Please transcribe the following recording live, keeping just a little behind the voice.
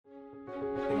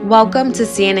Welcome to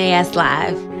CNAS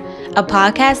Live, a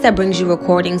podcast that brings you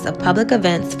recordings of public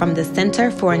events from the Center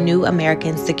for a New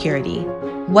American Security.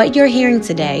 What you're hearing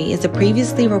today is a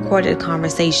previously recorded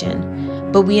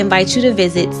conversation, but we invite you to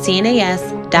visit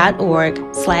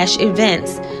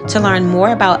cnas.org/events to learn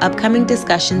more about upcoming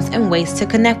discussions and ways to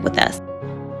connect with us.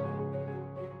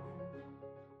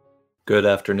 Good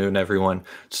afternoon, everyone.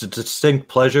 It's a distinct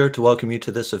pleasure to welcome you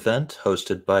to this event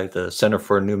hosted by the Center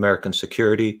for New American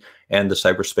Security and the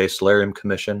Cyberspace Solarium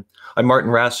Commission. I'm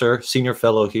Martin Rasser, Senior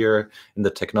Fellow here in the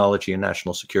Technology and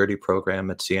National Security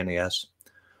Program at CNAS.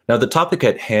 Now, the topic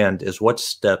at hand is what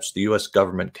steps the U.S.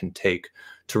 government can take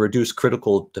to reduce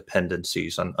critical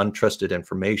dependencies on untrusted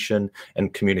information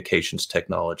and communications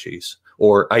technologies,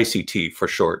 or ICT for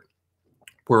short.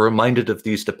 We're reminded of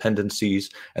these dependencies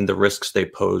and the risks they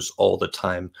pose all the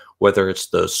time, whether it's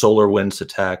the SolarWinds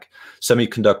attack,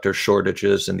 semiconductor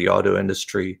shortages in the auto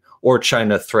industry, or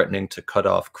China threatening to cut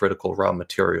off critical raw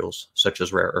materials, such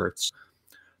as rare earths.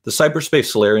 The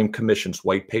Cyberspace Solarium Commission's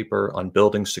white paper on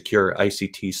building secure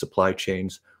ICT supply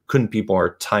chains couldn't be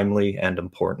more timely and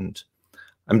important.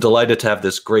 I'm delighted to have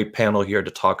this great panel here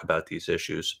to talk about these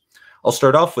issues. I'll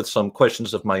start off with some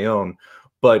questions of my own,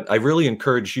 but I really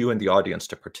encourage you and the audience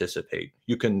to participate.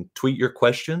 You can tweet your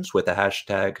questions with the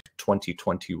hashtag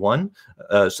 2021,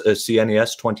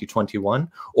 CNES 2021,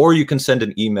 or you can send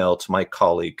an email to my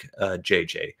colleague,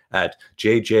 JJ, at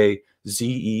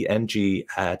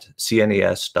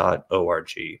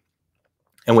jjzeng@cnes.org.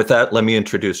 And with that, let me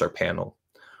introduce our panel.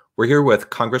 We're here with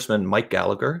Congressman Mike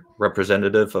Gallagher,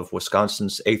 representative of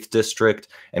Wisconsin's 8th District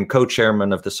and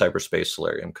co-chairman of the Cyberspace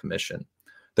Solarium Commission.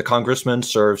 The congressman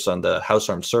serves on the House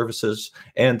Armed Services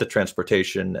and the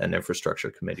Transportation and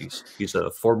Infrastructure Committees. He's a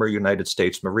former United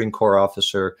States Marine Corps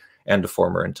officer and a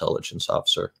former intelligence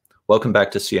officer. Welcome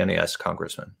back to CNAS,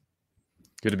 Congressman.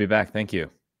 Good to be back. Thank you.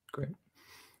 Great.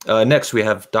 Next, we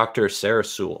have Dr. Sarah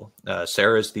Sewell.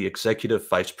 Sarah is the Executive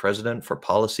Vice President for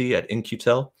Policy at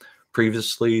In-Q-Tel.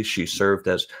 Previously, she served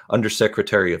as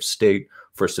Undersecretary of State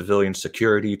for Civilian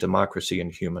Security, Democracy,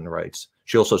 and Human Rights.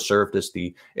 She also served as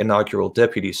the inaugural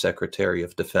Deputy Secretary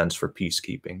of Defense for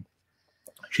Peacekeeping.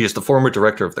 She is the former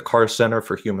director of the Carr Center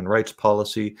for Human Rights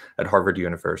Policy at Harvard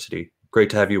University. Great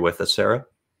to have you with us, Sarah.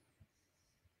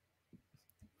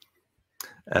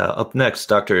 Up next,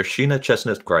 Dr. Sheena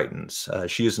Chestnut-Greitens.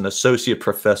 She is an associate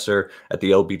professor at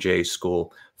the LBJ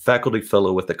School, faculty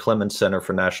fellow with the Clements Center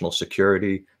for National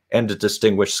Security, and a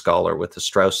distinguished scholar with the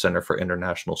Strauss Center for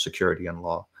International Security and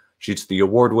Law. She's the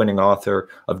award-winning author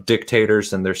of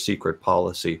Dictators and Their Secret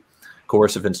Policy,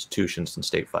 Coercive Institutions and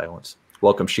State Violence.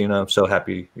 Welcome, Sheena. I'm so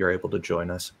happy you're able to join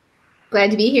us.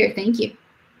 Glad to be here. Thank you.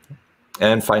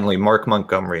 And finally, Mark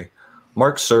Montgomery.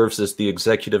 Mark serves as the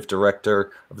executive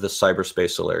director of the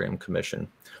Cyberspace Solarium Commission.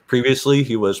 Previously,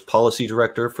 he was policy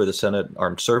director for the Senate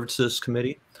Armed Services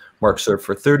Committee. Mark served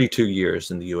for 32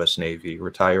 years in the U.S. Navy,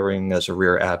 retiring as a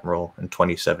Rear Admiral in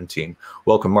 2017.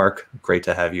 Welcome, Mark. Great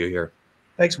to have you here.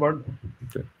 Thanks, Martin.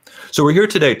 Okay. So we're here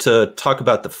today to talk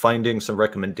about the findings and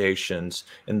recommendations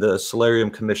in the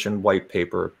Solarium Commission white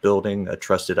paper, Building a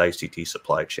Trusted ICT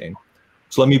Supply Chain.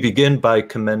 So let me begin by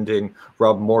commending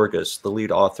Rob Morgus, the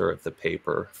lead author of the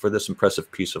paper, for this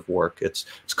impressive piece of work. It's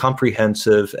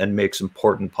comprehensive and makes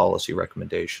important policy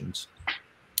recommendations.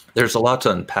 There's a lot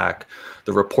to unpack.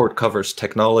 The report covers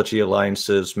technology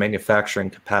alliances, manufacturing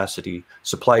capacity,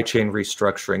 supply chain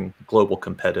restructuring, global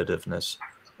competitiveness,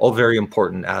 all very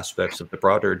important aspects of the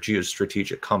broader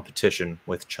geostrategic competition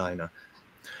with China.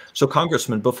 So,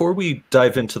 Congressman, before we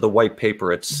dive into the white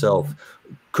paper itself,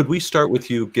 could we start with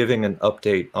you giving an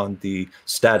update on the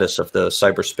status of the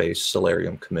Cyberspace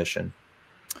Solarium Commission?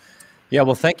 Yeah,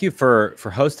 well, thank you for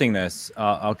hosting this.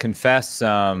 I'll confess,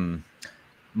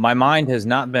 my mind has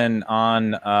not been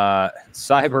on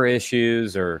cyber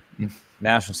issues or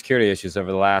national security issues over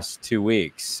the last 2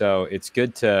 weeks. So it's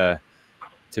good to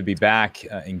be back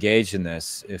engaged in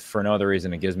this. If for no other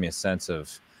reason, it gives me a sense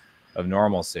of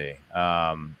normalcy.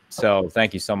 So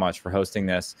thank you so much for hosting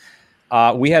this.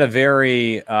 We had a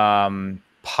very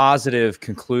positive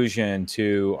conclusion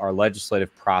to our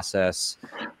legislative process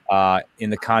in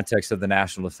the context of the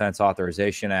National Defense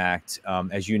Authorization Act.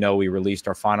 As you know, we released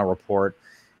our final report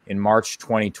in March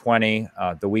 2020,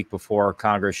 the week before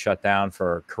Congress shut down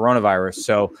for coronavirus.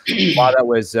 So while that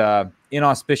was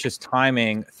inauspicious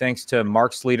timing, thanks to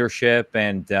Mark's leadership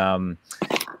and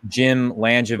Jim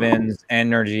Langevin's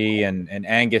energy and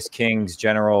Angus King's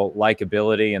general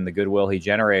likability and the goodwill he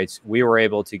generates, we were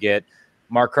able to get,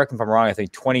 Mark, correct me if I'm wrong, I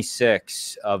think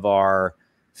 26 of our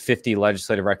 50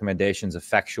 legislative recommendations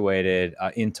effectuated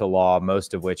into law,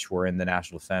 most of which were in the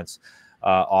National Defense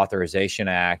Authorization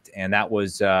Act, and that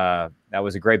was a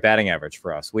great batting average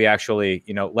for us. We actually,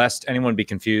 lest anyone be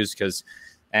confused, because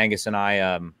Angus and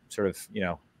I sort of,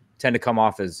 tend to come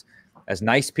off as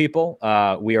nice people.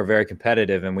 We are very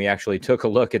competitive, and we actually took a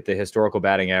look at the historical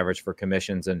batting average for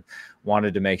commissions and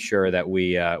wanted to make sure that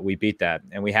we beat that,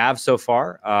 and we have so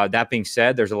far. That being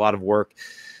said, there's a lot of work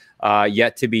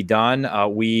yet to be done.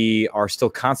 We are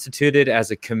still constituted as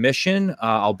a commission,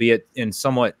 albeit in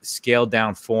somewhat scaled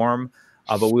down form,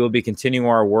 but we will be continuing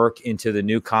our work into the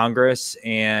new Congress,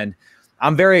 and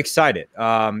I'm very excited.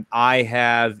 I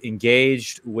have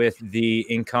engaged with the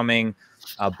incoming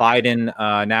Biden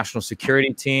national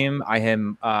security team. I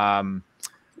am,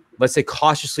 let's say,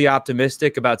 cautiously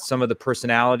optimistic about some of the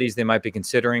personalities they might be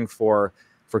considering for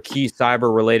key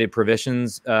cyber-related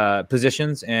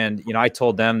positions. And I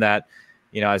told them that,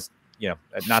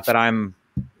 not that I'm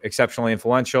exceptionally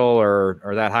influential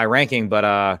or that high-ranking, but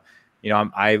I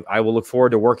will look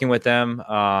forward to working with them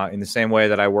in the same way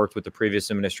that I worked with the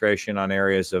previous administration on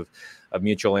areas of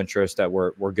mutual interest that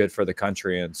were good for the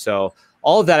country. And so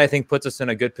all of that, I think, puts us in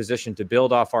a good position to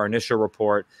build off our initial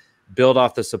report, build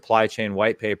off the supply chain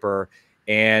white paper,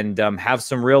 and have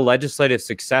some real legislative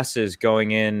successes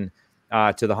going in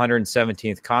to the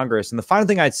 117th Congress. And the final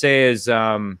thing I'd say is,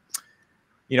 obviously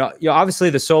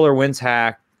the SolarWinds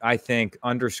hack, I think,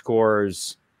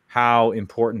 underscores how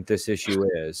important this issue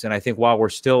is. And I think while we're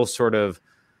still sort of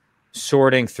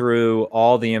sorting through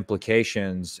all the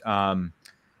implications,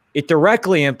 it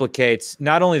directly implicates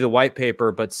not only the white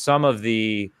paper, but some of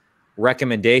the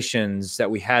recommendations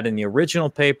that we had in the original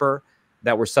paper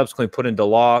that were subsequently put into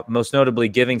law, most notably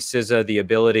giving CISA the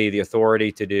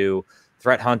authority to do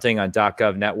threat hunting on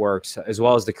 .gov networks, as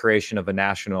well as the creation of a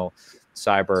national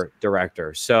cyber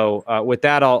director. So with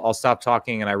that, I'll stop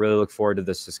talking, and I really look forward to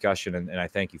this discussion, and I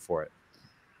thank you for it.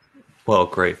 Well,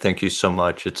 great. Thank you so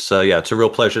much. It's it's a real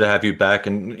pleasure to have you back,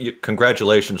 and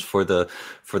congratulations for the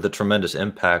tremendous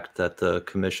impact that the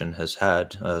commission has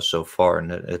had so far.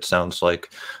 And it sounds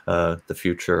like the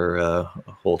future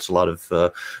holds a lot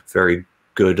of very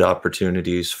good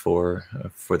opportunities for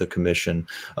the commission.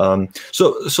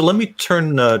 So let me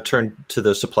turn to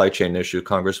the supply chain issue,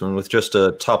 Congressman, with just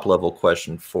a top level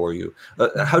question for you.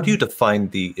 How do you define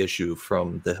the issue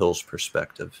from the Hill's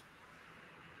perspective?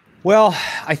 Well,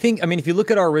 if you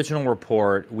look at our original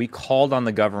report, we called on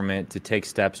the government to take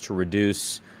steps to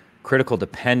reduce critical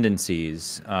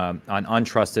dependencies on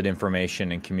untrusted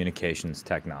information and communications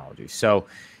technology. So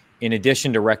in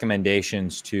addition to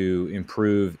recommendations to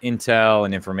improve intel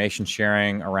and information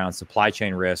sharing around supply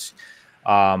chain risks,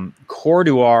 core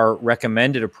to our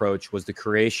recommended approach was the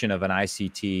creation of an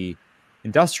ICT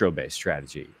industrial-based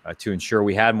strategy to ensure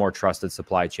we had more trusted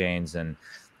supply chains and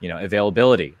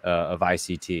availability of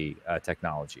ICT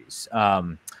technologies.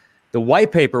 The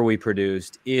white paper we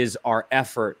produced is our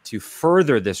effort to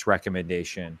further this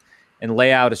recommendation and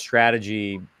lay out a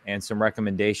strategy and some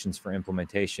recommendations for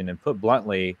implementation. And put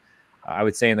bluntly, I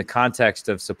would say in the context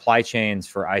of supply chains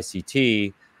for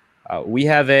ICT, we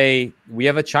have a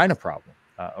China problem.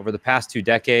 Over the past 2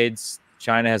 decades,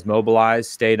 China has mobilized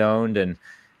state-owned and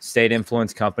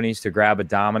state-influenced companies to grab a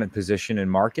dominant position in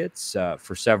markets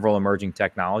for several emerging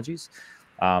technologies,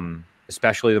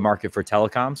 especially the market for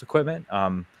telecoms equipment.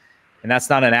 And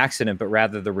that's not an accident, but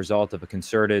rather the result of a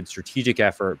concerted strategic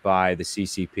effort by the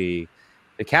CCP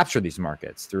to capture these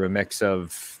markets through a mix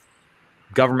of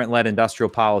government-led industrial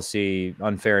policy,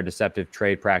 unfair and deceptive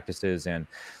trade practices, and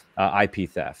IP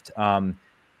theft.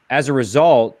 As a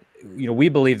result, we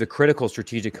believe the critical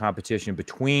strategic competition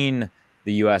between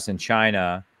the U.S. and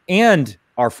China and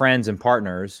our friends and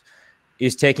partners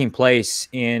is taking place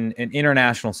in an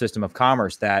international system of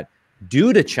commerce that,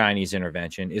 due to Chinese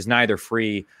intervention, is neither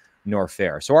free nor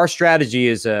fair. So our strategy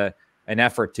is an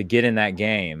effort to get in that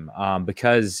game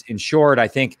because, in short, I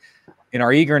think in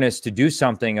our eagerness to do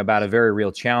something about a very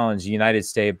real challenge, the United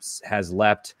States has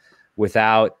leapt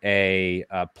without a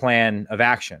plan of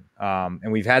action.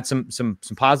 And we've had some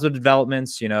positive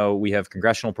developments. We have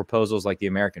congressional proposals like the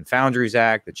American Foundries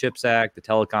Act, the CHIPS Act, the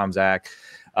Telecoms Act.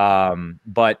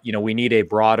 But we need a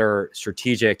broader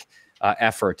strategic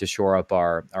effort to shore up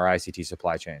our ICT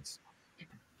supply chains.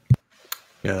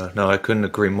 Yeah, no, I couldn't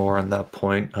agree more on that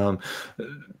point.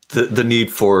 The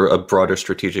need for a broader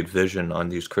strategic vision on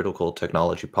these critical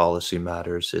technology policy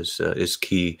matters is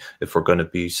key if we're going to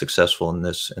be successful in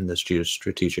this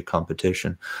geostrategic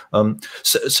competition.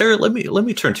 Sarah, let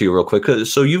me turn to you real quick.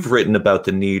 So you've written about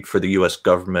the need for the U.S.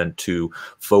 government to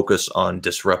focus on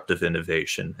disruptive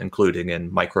innovation, including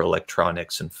in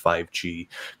microelectronics and 5G.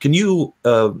 Can you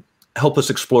help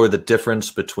us explore the difference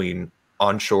between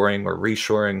onshoring or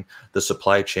reshoring the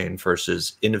supply chain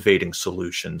versus innovating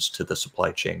solutions to the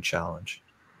supply chain challenge?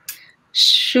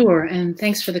 Sure, and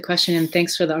thanks for the question, and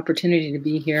thanks for the opportunity to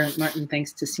be here, Martin.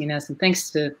 Thanks to CNES, and thanks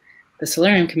to the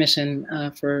Solarium Commission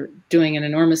for doing an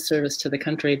enormous service to the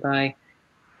country by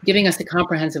giving us a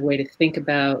comprehensive way to think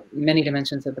about many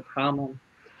dimensions of the problem.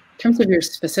 In terms of your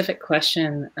specific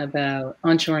question about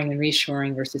onshoring and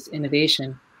reshoring versus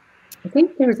innovation, I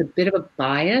think there is a bit of a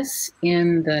bias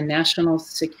in the national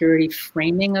security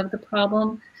framing of the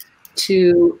problem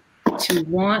to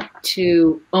want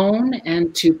to own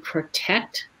and to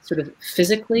protect sort of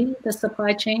physically the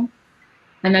supply chain.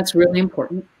 And that's really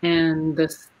important. And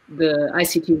the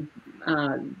ICT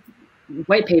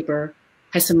white paper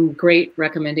has some great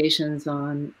recommendations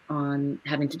on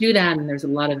having to do that. And there's a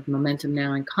lot of momentum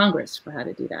now in Congress for how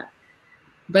to do that.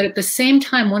 But at the same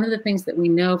time, one of the things that we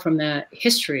know from the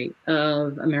history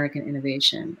of American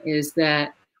innovation is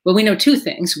that, well, we know two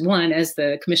things. One, as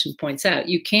the commission points out,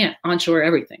 you can't onshore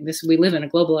everything. We live in a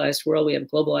globalized world. We have a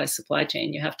globalized supply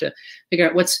chain. You have to figure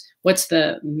out what's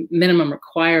the minimum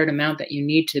required amount that you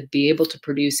need to be able to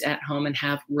produce at home and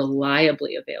have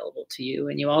reliably available to you.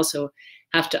 And you also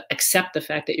have to accept the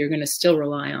fact that you're going to still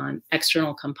rely on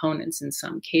external components in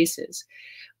some cases.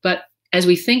 But as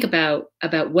we think about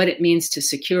what it means to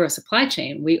secure a supply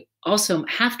chain, we also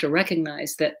have to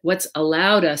recognize that what's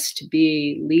allowed us to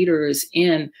be leaders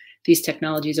in these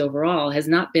technologies overall has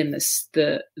not been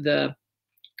the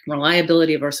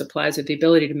reliability of our supplies or the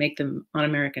ability to make them on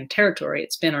American territory.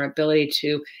 It's been our ability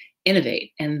to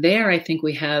innovate. And there, I think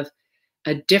we have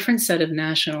a different set of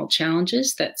national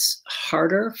challenges that's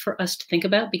harder for us to think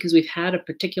about because we've had a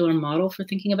particular model for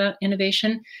thinking about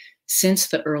innovation since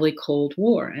the early Cold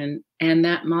War. And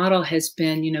that model has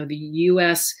been, the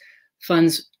US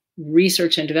funds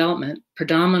research and development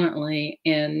predominantly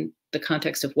in the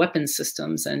context of weapons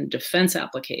systems and defense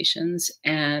applications,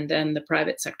 and then the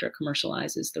private sector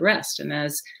commercializes the rest. And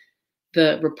as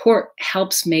the report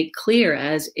helps make clear,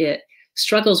 as it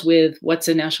struggles with what's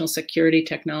a national security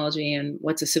technology and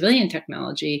what's a civilian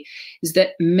technology, is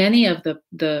that many of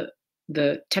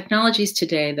the technologies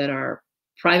today that are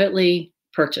privately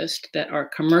purchased, that are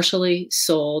commercially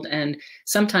sold, and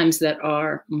sometimes that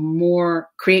are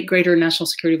create greater national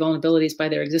security vulnerabilities by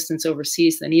their existence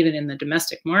overseas than even in the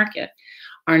domestic market,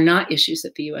 are not issues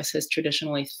that the US has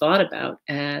traditionally thought about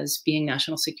as being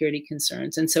national security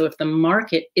concerns. And so if the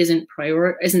market isn't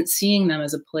seeing them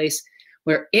as a place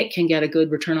where it can get a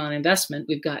good return on investment,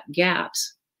 we've got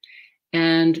gaps.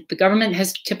 And the government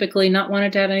has typically not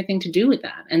wanted to have anything to do with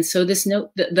that. And so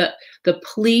the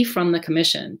plea from the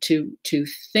commission to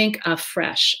think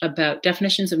afresh about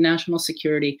definitions of national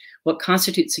security, what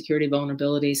constitutes security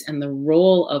vulnerabilities, and the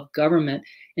role of government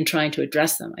in trying to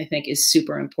address them, I think is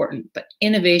super important. But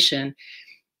innovation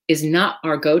is not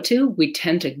our go-to. We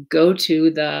tend to go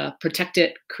to the protect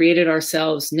it, create it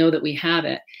ourselves, know that we have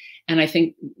it. And I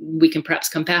think we can perhaps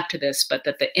come back to this, but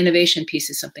that the innovation piece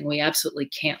is something we absolutely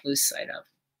can't lose sight of.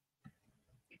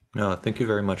 No, thank you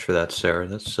very much for that, Sarah.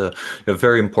 That's a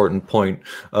very important point.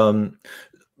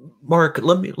 Mark,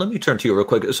 let me turn to you real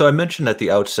quick. So I mentioned at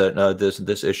the outset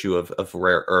this issue of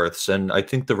rare earths, and I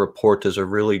think the report does a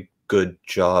really good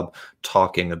job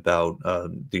talking about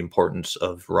the importance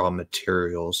of raw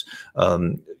materials.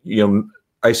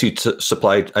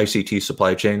 ICT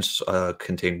supply chains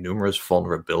contain numerous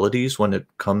vulnerabilities when it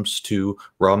comes to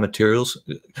raw materials.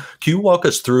 Can you walk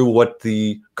us through what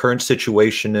the current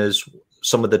situation is,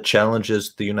 some of the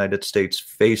challenges the United States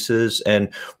faces,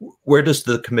 and where does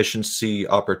the Commission see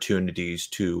opportunities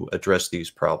to address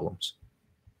these problems?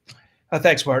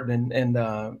 Thanks, Martin. And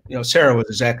Sarah was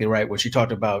exactly right when she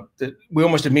talked about that. We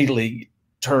almost immediately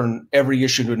turn every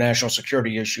issue to a national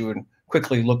security issue and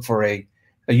quickly look for a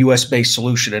U.S.-based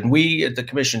solution. And we at the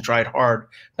Commission tried hard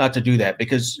not to do that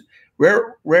because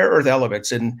rare earth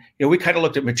elements, and we kind of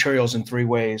looked at materials in three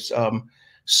ways: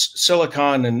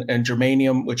 silicon and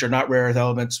germanium, which are not rare earth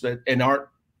elements and aren't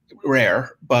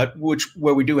rare, but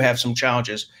where we do have some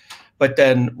challenges. But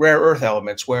then rare earth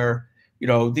elements, where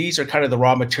these are kind of the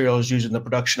raw materials used in the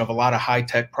production of a lot of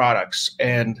high-tech products.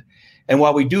 And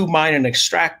while we do mine and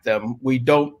extract them, we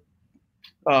don't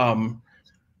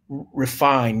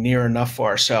refine near enough for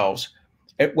ourselves.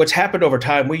 What's happened over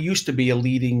time, we used to be a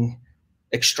leading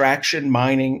extraction,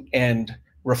 mining, and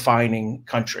refining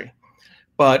country,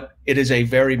 but it is a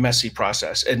very messy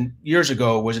process. And years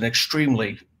ago was an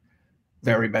extremely,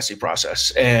 very messy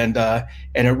process. And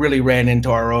it really ran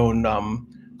into our own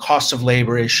cost of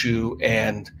labor issue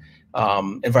and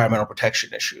environmental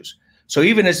protection issues. So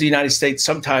even as the United States,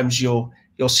 sometimes you'll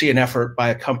see an effort by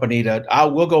a company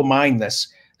we'll go mine this.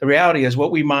 the reality is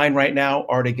what we mine right now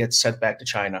already gets sent back to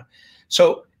China.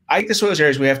 So I think this is one of those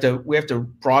areas we have to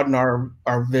broaden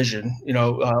our vision,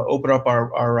 open up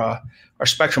our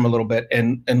spectrum a little bit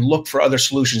and look for other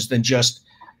solutions than just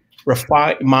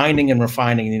mining and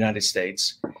refining in the United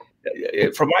States.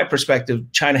 From my perspective,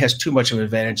 China has too much of an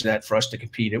advantage in that for us to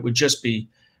compete. It would just be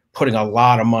putting a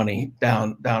lot of money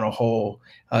down a hole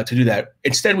to do that.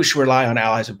 Instead, we should rely on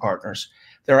allies and partners.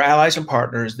 There are allies and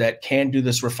partners that can do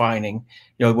this refining,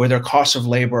 where their costs of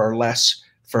labor are less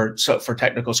for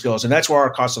technical skills, and that's where our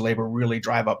costs of labor really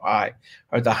drive up high,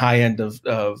 or at the high end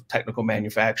of technical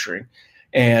manufacturing.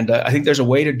 And I think there's a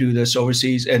way to do this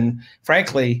overseas, and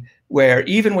frankly, where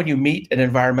even when you meet an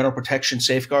environmental protection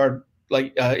safeguard,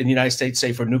 like in the United States,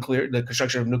 say for the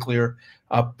construction of nuclear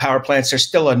power plants, there's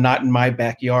still a not in my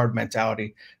backyard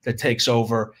mentality that takes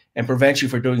over and prevents you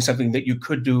from doing something that you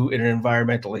could do in an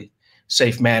environmentally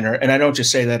safe manner. And I don't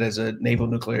just say that as a naval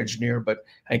nuclear engineer, but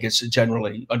I think it's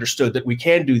generally understood that we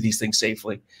can do these things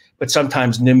safely, but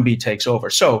sometimes NIMBY takes over.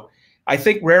 So I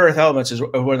think rare earth elements is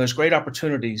one of those great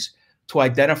opportunities to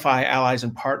identify allies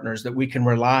and partners that we can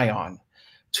rely on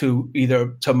to either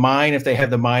to mine if they have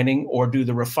the mining, or do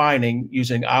the refining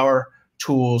using our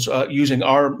tools, using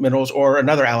our minerals or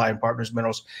another ally and partner's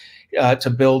minerals, to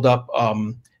build up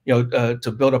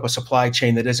a supply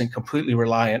chain that isn't completely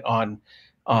reliant on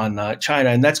China.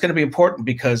 And that's going to be important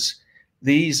because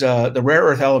these the rare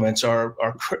earth elements are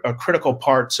critical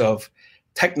parts of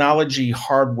technology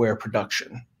hardware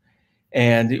production,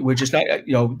 and which is not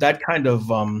that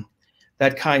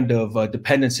kind of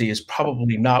dependency is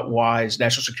probably not wise,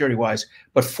 national security wise,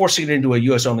 but forcing it into a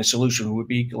U.S. only solution would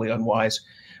be equally unwise.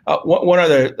 One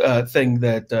other thing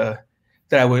that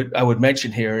I would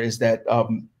mention here is that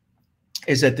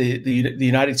the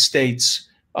United States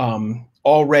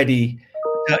already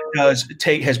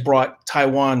has brought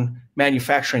Taiwan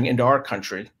manufacturing into our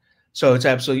country. So it's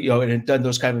absolutely, and done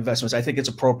those kind of investments. I think it's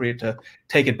appropriate to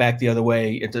take it back the other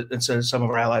way instead of some of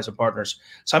our allies and partners.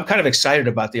 So I'm kind of excited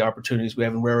about the opportunities we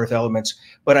have in rare earth elements,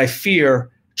 but I fear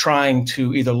trying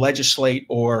to either legislate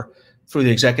or through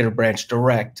the executive branch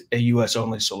direct a U.S.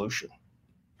 only solution.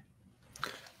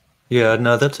 Yeah,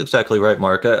 no, that's exactly right,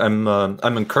 Mark. I'm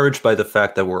encouraged by the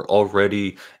fact that we're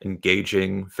already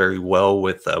engaging very well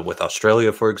with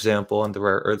Australia, for example, on the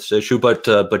rare earths issue, but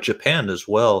Japan as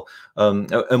well.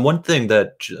 And one thing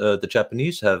that the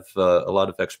Japanese have a lot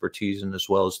of expertise in as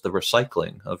well is the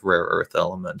recycling of rare earth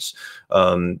elements.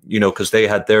 Because they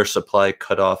had their supply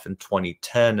cut off in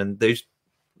 2010, and they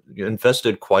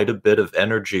invested quite a bit of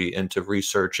energy into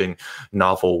researching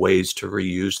novel ways to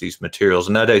reuse these materials.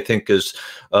 And that, I think, is,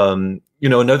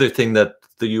 another thing that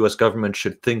the U.S. government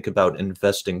should think about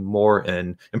investing more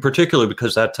in particular,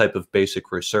 because that type of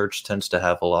basic research tends to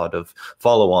have a lot of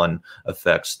follow-on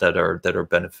effects that are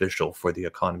beneficial for the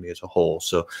economy as a whole.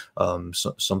 So,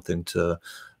 something to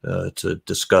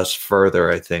discuss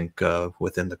further, I think,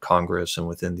 within the Congress and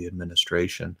within the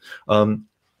administration.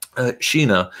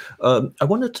 Sheena, I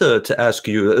wanted to ask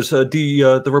you, so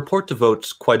the report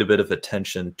devotes quite a bit of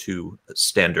attention to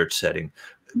standard setting.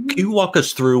 Can you walk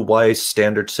us through why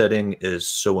standard setting is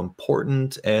so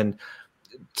important, and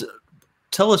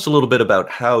tell us a little bit about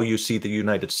how you see the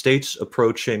United States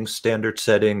approaching standard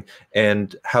setting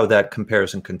and how that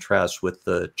compares and contrasts with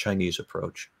the Chinese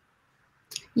approach?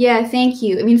 Yeah, thank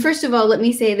you. I mean, first of all, let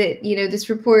me say that, this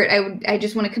report, I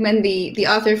just want to commend the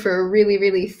author for a really,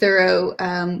 really thorough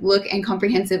look and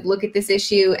comprehensive look at this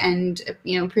issue, and,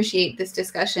 appreciate this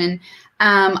discussion.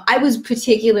 I was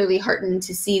particularly heartened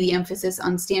to see the emphasis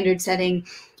on standard setting,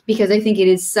 because I think it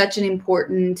is such an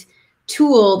important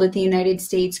tool that the United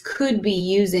States could be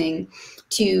using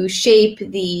to shape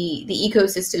the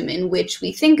ecosystem in which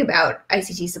we think about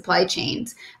ICT supply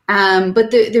chains.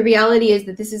 But the reality is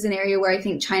that this is an area where I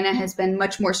think China has been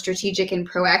much more strategic and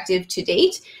proactive to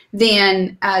date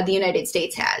than the United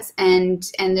States has.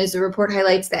 And as the report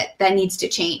highlights, that needs to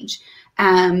change.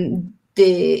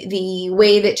 The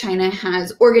way that China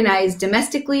has organized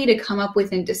domestically to come up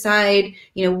with and decide,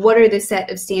 what are the set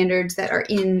of standards that are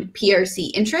in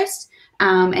PRC interest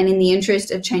and in the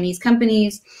interest of Chinese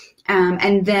companies.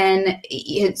 And then,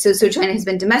 so China has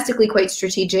been domestically quite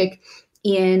strategic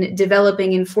in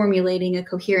developing and formulating a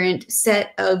coherent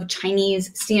set of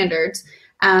Chinese standards.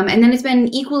 And then it's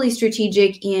been equally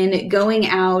strategic in going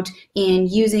out and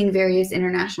using various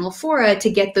international fora to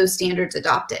get those standards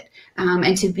adopted,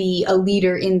 and to be a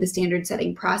leader in the standard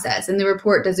setting process. And the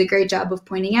report does a great job of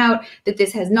pointing out that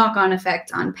this has knock-on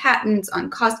effects on patents, on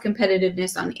cost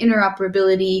competitiveness, on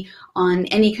interoperability, on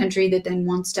any country that then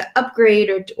wants to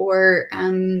upgrade or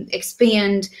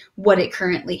expand what it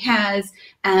currently has.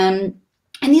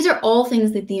 And these are all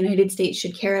things that the United States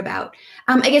should care about.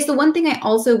 I guess the one thing I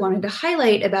also wanted to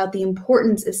highlight about the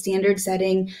importance of standard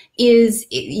setting is,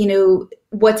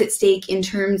 what's at stake in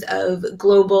terms of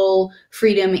global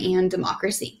freedom and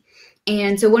democracy.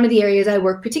 And so one of the areas I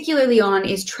work particularly on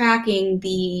is tracking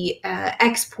the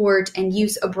export and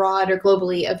use abroad or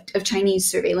globally of Chinese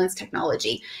surveillance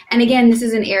technology. And again, this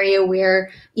is an area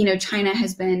where, China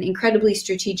has been incredibly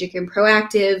strategic and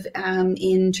proactive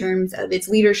in terms of its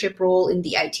leadership role in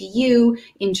the ITU,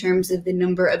 in terms of the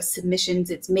number of submissions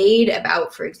it's made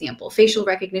about, for example, facial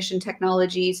recognition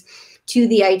technologies to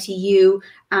the ITU.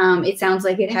 It sounds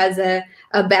like it has a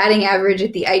batting average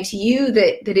at the ITU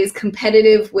that is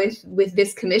competitive with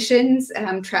this commission's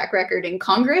track record in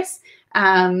Congress.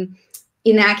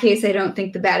 In that case, I don't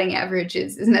think the batting average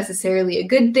is necessarily a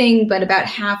good thing, but about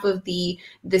half of the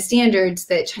standards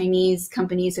that Chinese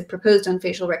companies have proposed on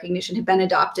facial recognition have been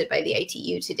adopted by the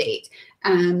ITU to date.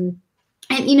 And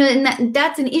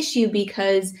that's an issue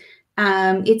because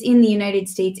it's in the United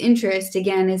States' interest,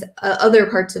 again, as other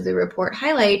parts of the report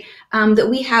highlight, that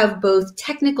we have both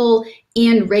technical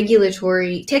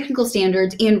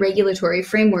standards and regulatory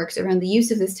frameworks around the use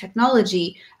of this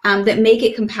technology that make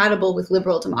it compatible with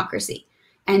liberal democracy.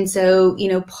 And so,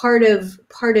 part of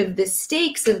the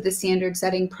stakes of the standard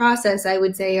setting process, I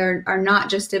would say, are not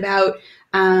just about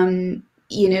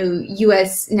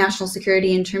U.S. national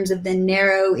security in terms of the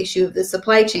narrow issue of the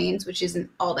supply chains, which isn't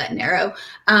all that narrow.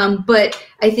 But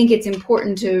I think it's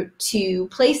important to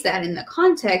place that in the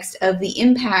context of the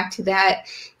impact that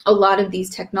a lot of these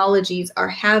technologies are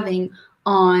having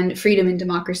on freedom and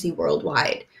democracy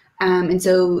worldwide. And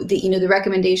so the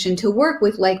recommendation to work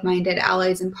with like-minded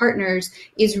allies and partners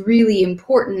is really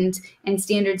important, and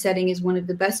standard setting is one of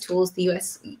the best tools the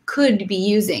U.S. could be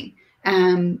using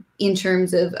in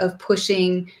terms of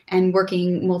pushing and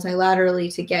working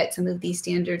multilaterally to get some of these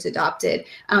standards adopted.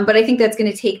 But I think that's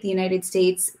going to take the United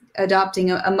States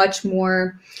adopting a much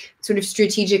more sort of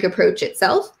strategic approach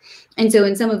itself. And so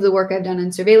in some of the work I've done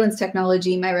on surveillance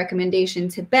technology, my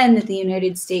recommendations have been that the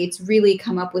United States really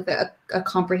come up with a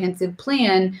comprehensive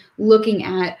plan looking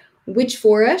at which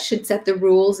fora should set the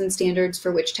rules and standards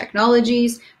for which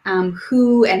technologies,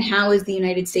 who and how is the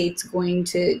United States going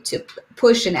to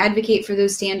push and advocate for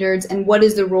those standards, and what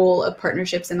is the role of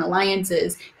partnerships and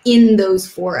alliances in those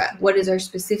fora? What is our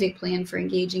specific plan for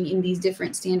engaging in these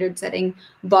different standard setting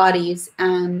bodies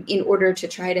in order to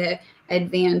try to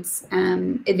advance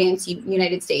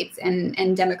United States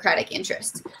and democratic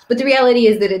interests? But the reality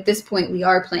is that at this point we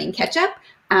are playing catch up.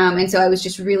 And so I was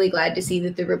just really glad to see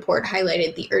that the report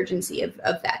highlighted the urgency of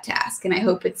that task. And I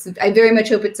very much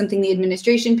hope it's something the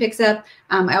administration picks up.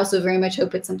 I also very much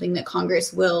hope it's something that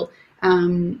Congress will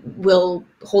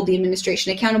hold the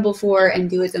administration accountable for and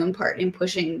do its own part in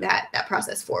pushing that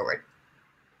process forward.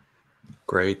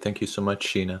 Great. Thank you so much,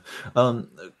 Sheena.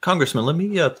 Congressman, let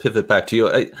me pivot back to you.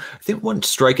 I think one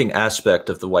striking aspect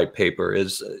of the white paper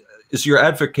is you're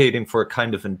advocating for a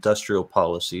kind of industrial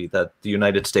policy that the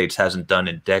United States hasn't done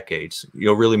in decades.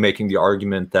 You're really making the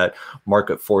argument that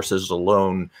market forces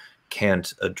alone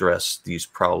can't address these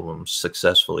problems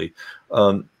successfully.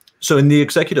 So in the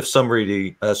executive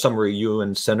summary, you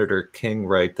and Senator King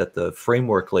write that the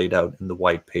framework laid out in the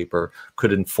white paper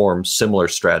could inform similar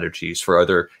strategies for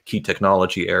other key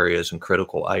technology areas and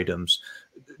critical items.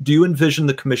 Do you envision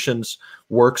the Commission's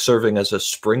work serving as a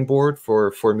springboard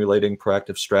for formulating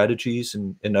proactive strategies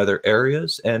in other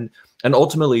areas? And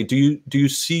ultimately, do you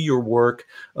see your work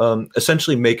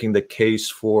essentially making the case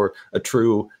for a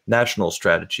true national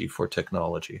strategy for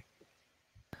technology?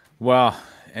 Well,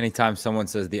 anytime someone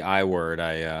says the I word,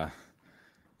 a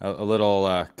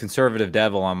little conservative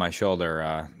devil on my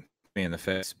shoulder me in the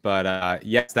face. But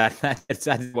yes,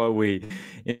 that's what we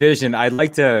envision. I'd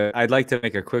like to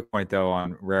make a quick point though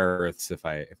on rare earths, if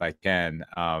I can,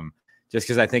 just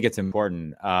because I think it's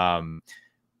important.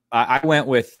 I went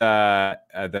with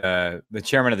the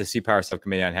chairman of the Sea Power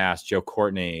Subcommittee on HASS, Joe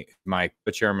Courtney, my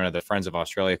co-chairman of the Friends of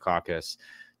Australia caucus,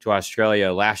 to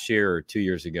Australia last year or 2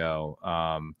 years ago.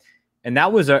 And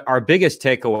that was our biggest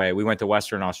takeaway. We went to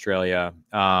Western Australia,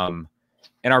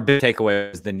 and our big takeaway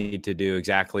was the need to do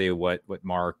exactly what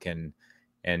Mark and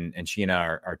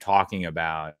Sheena are talking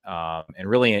about, and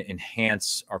really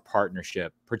enhance our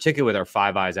partnership, particularly with our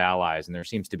Five Eyes allies. And there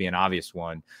seems to be an obvious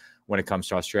one when it comes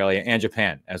to Australia and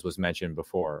Japan, as was mentioned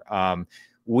before.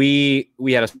 We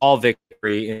had a small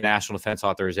victory in the National Defense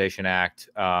Authorization Act.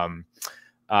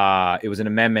 It was an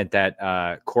amendment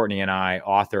that Courtney and I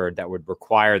authored that would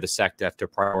require the SecDef to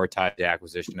prioritize the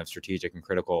acquisition of strategic and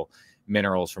critical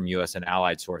minerals from U.S. and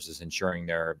allied sources, ensuring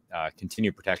their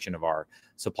continued protection of our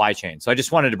supply chain. So I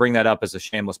just wanted to bring that up as a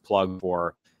shameless plug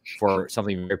for for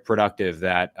something very productive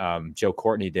that Joe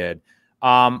Courtney did.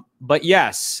 But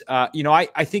yes,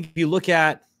 I think if you look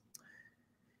at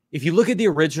the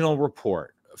original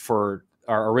report for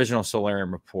our original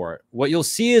Solarium report, what you'll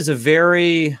see is a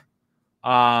very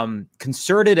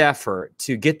concerted effort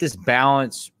to get this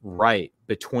balance right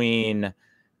between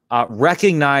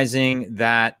recognizing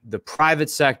that the private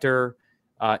sector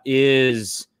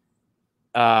is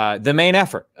the main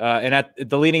effort and at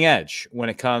the leading edge when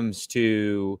it comes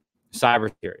to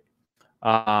cybersecurity,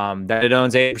 that it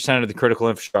owns 80% of the critical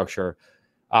infrastructure.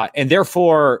 And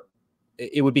therefore,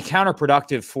 it would be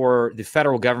counterproductive for the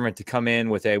federal government to come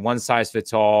in with a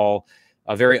one-size-fits-all,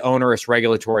 a very onerous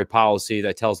regulatory policy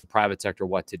that tells the private sector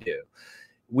what to do.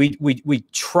 We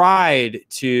tried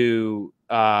to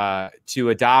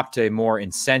adopt a more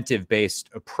incentive-based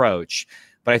approach,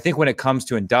 but I think when it comes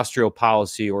to industrial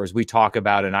policy, or as we talk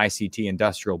about an ICT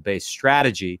industrial-based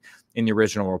strategy in the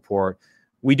original report,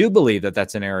 we do believe that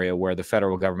that's an area where the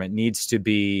federal government needs to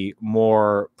be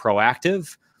more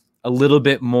proactive, a little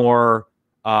bit more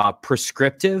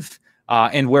prescriptive,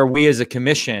 and where we as a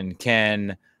commission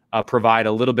can provide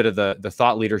a little bit of the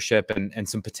thought leadership and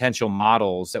some potential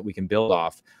models that we can build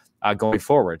off going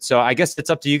forward. So I guess it's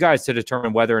up to you guys to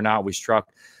determine whether or not we struck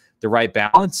the right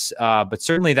balance. But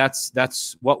certainly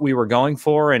that's what we were going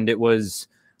for. And it was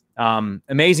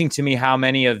amazing to me how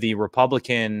many of the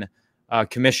Republican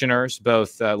commissioners,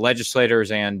 both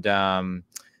legislators and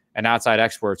outside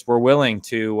experts, were willing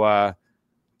to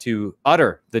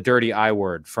utter the dirty I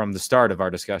word from the start of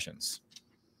our discussions.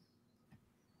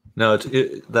 No,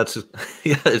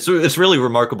 it's really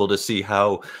remarkable to see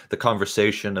how the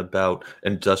conversation about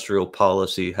industrial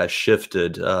policy has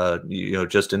shifted,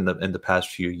 just in the past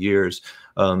few years.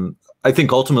 I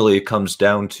think ultimately it comes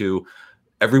down to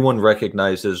everyone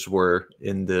recognizes we're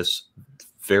in this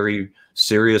very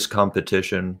serious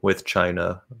competition with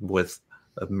China, with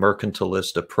a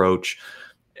mercantilist approach.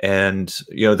 And,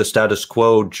 the status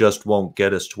quo just won't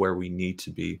get us to where we need to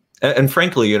be. And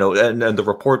frankly, and the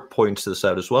report points this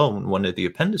out as well. One of the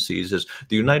appendices is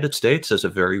the United States has a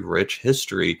very rich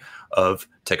history of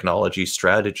technology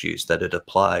strategies that it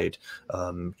applied.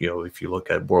 If you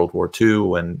look at World War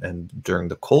II and during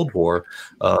the Cold War,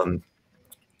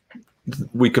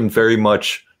 we can very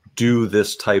much do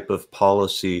this type of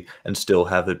policy and still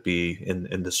have it be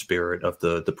in the spirit of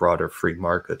the broader free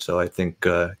market. So I think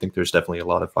there's definitely a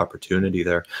lot of opportunity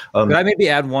there. Could I maybe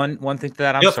add one thing to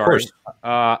that? I'm sorry. Of course.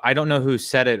 I don't know who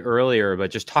said it earlier,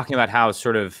 but just talking about how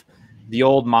sort of the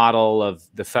old model of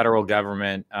the federal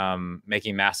government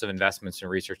making massive investments in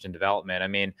research and development. I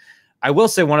mean, I will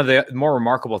say one of the more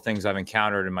remarkable things I've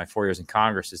encountered in my 4 years in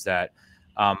Congress is that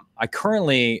I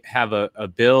currently have a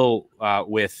bill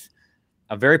with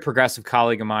a very progressive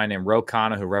colleague of mine named Ro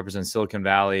Khanna, who represents Silicon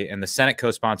Valley, and the Senate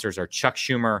co-sponsors are Chuck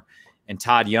Schumer and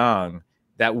Todd Young,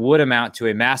 that would amount to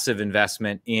a massive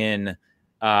investment in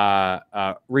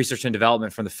research and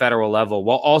development from the federal level,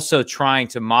 while also trying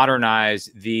to modernize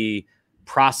the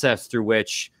process through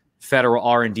which federal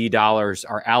R&D dollars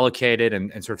are allocated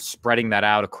and sort of spreading that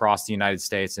out across the United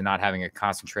States and not having it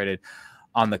concentrated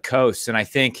on the coast. And I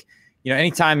think,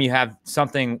 anytime you have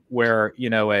something where,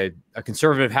 a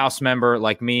conservative House member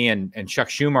like me and Chuck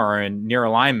Schumer are in near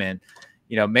alignment,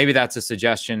 maybe that's a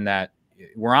suggestion that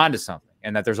we're onto something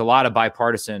and that there's a lot of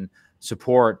bipartisan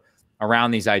support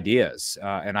around these ideas.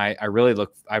 And I'm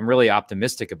really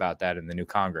optimistic about that in the new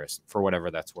Congress, for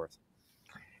whatever that's worth.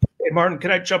 Hey, Martin,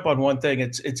 can I jump on one thing?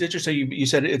 It's interesting. You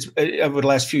said it's over the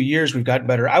last few years we've gotten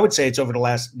better. I would say it's over the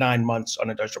last 9 months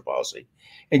on industrial policy.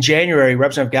 In January,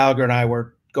 Representative Gallagher and I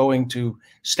were going to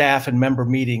staff and member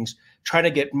meetings, trying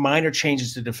to get minor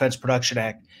changes to the Defense Production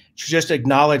Act to just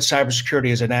acknowledge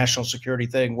cybersecurity as a national security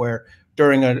thing, where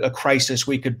during a crisis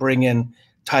we could bring in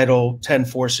Title 10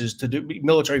 forces to do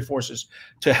military forces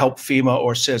to help FEMA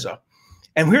or CISA.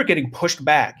 And we were getting pushed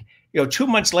back. 2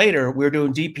 months later, we were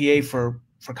doing DPA for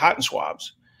cotton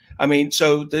swabs. I mean,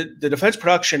 so the Defense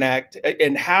Production Act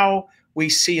and how we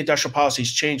see industrial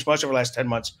policies change much over the last 10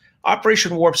 months.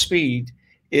 Operation Warp Speed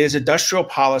is industrial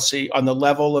policy on the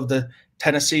level of the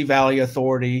Tennessee Valley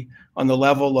Authority, on the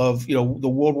level of the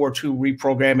World War II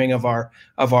reprogramming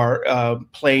of our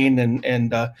plane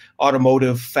and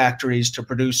automotive factories to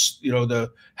produce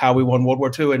how we won World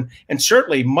War II, and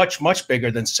certainly much bigger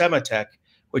than Sematech,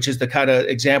 which is the kind of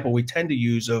example we tend to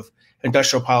use of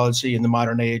industrial policy in the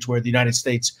modern age, where the United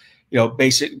States I want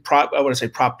to say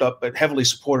propped up, but heavily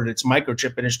supported its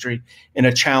microchip industry in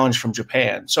a challenge from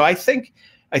Japan. So I think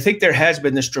there has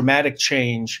been this dramatic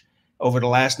change over the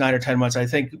last 9 or 10 months. I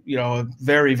think, a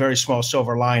very, very small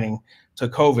silver lining to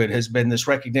COVID has been this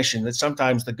recognition that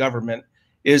sometimes the government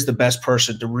is the best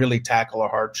person to really tackle a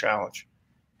hard challenge.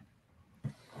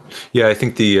 Yeah, I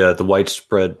think the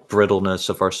widespread brittleness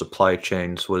of our supply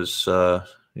chains was,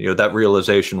 that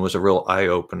realization was a real eye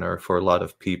opener for a lot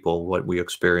of people. What we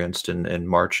experienced in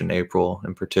March and April,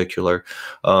 in particular.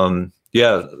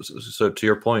 Yeah, so to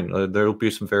your point, there will be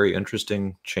some very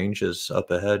interesting changes up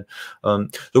ahead. Though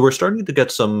we're starting to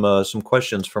get some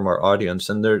questions from our audience,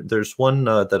 and there's one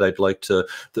that I'd like to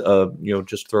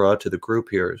just throw out to the group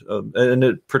here, and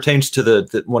it pertains to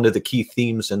the one of the key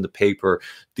themes in the paper,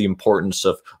 the importance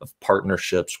of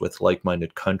partnerships with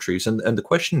like-minded countries. And the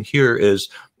question here is,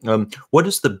 what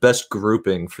is the best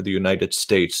grouping for the United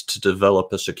States to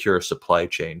develop a secure supply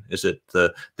chain? Is it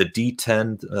the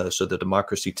D10, so the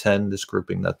Democracy 10, this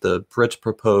grouping that the Brits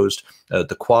proposed,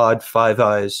 the Quad, Five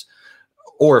Eyes,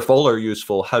 or if all are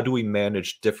useful, how do we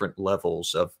manage different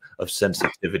levels of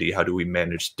sensitivity? How do we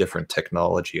manage different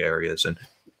technology areas? And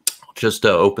just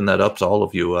open that up to all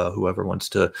of you, whoever wants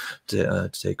to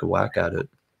take a whack at it.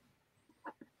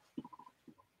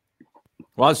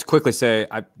 Well, I'll just quickly say,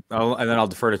 and then I'll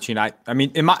defer to Sheena. I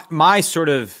mean, in my sort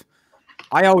of,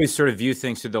 I always sort of view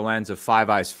things through the lens of Five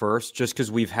Eyes first, just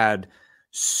because we have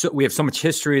so much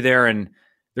history there, and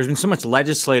there's been so much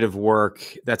legislative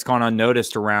work that's gone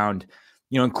unnoticed around,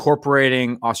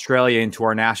 incorporating Australia into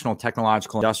our national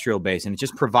technological industrial base, and it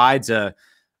just provides a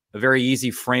very easy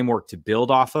framework to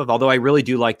build off of. Although I really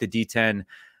do like the D10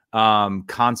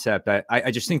 concept,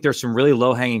 I just think there's some really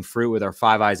low hanging fruit with our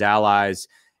Five Eyes allies.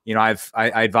 I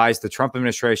advised the Trump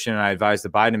administration and I advised the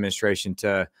Biden administration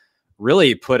to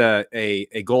really put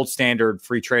a gold standard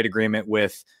free trade agreement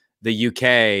with the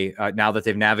UK now that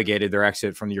they've navigated their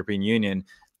exit from the European Union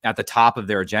at the top of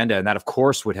their agenda. And that, of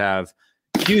course, would have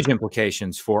huge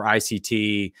implications for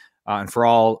ICT and for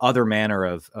all other manner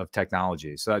of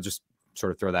technology. So I just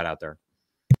sort of throw that out there.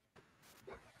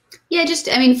 Yeah,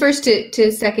 first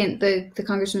to second the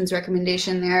Congressman's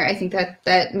recommendation there, I think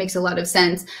that makes a lot of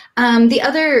sense. The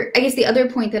other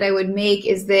point that I would make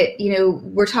is that,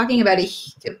 we're talking about a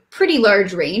pretty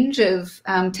large range of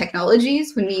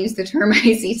technologies when we use the term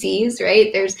ICTs,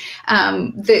 right? There's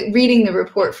reading the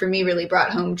report for me really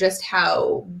brought home just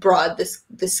how broad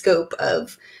the scope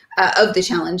of the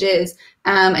challenge is.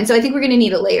 And so I think we're going to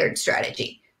need a layered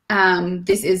strategy.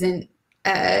 This isn't,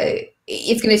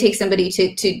 it's going to take somebody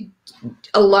to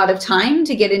a lot of time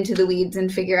to get into the weeds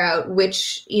and figure out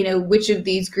which of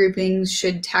these groupings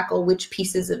should tackle which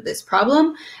pieces of this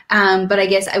problem. But I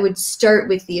guess I would start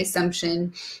with the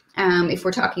assumption, if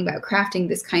we're talking about crafting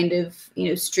this kind of,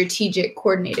 strategic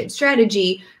coordinated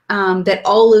strategy, that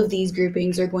all of these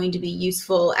groupings are going to be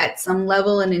useful at some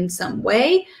level and in some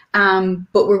way.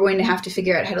 But we're going to have to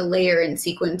figure out how to layer and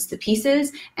sequence the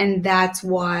pieces. And that's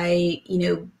why,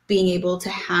 being able to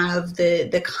have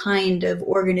the kind of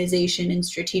organization and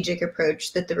strategic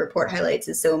approach that the report highlights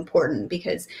is so important,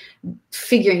 because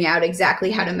figuring out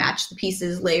exactly how to match the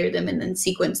pieces, layer them, and then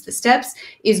sequence the steps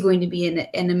is going to be an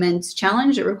immense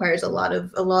challenge. It requires a lot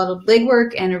of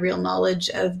legwork and a real knowledge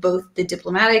of both the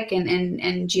diplomatic and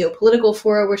geopolitical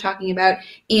fora we're talking about,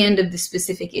 and of the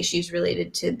specific issues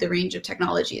related to the range of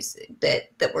technologies that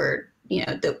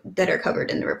are covered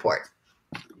in the report.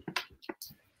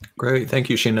 Great, thank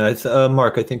you, Sheena.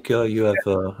 Mark, I think you have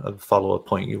a follow-up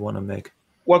point you want to make.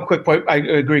 One quick point. I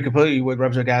agree completely with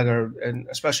Representative Gallagher, and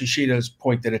especially Sheena's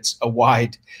point that it's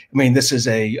this is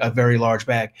a very large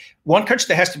bag. One country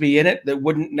that has to be in it that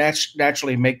wouldn't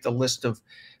naturally make the list of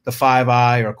the Five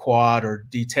Eye or Quad or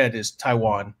D10 is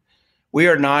Taiwan. We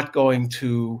are not going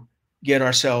to get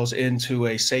ourselves into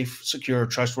a safe, secure,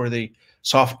 trustworthy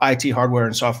IT hardware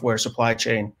and software supply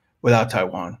chain without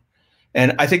Taiwan.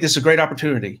 And I think this is a great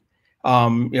opportunity.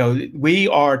 We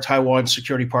are Taiwan's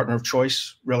security partner of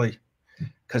choice, really,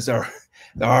 because there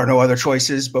are no other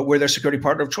choices, but we're their security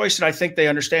partner of choice. And I think they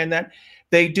understand that.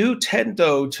 They do tend,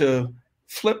 though, to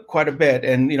flip quite a bit.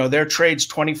 And, their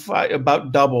trade's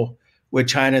about double with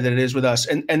China than it is with us.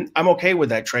 And I'm okay with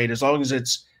that trade as long as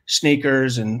it's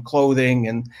sneakers and clothing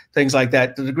and things like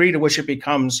that. The degree to which it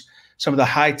becomes some of the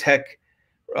high-tech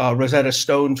Rosetta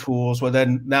Stone tools, well,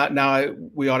 then now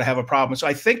we ought to have a problem. So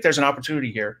I think there's an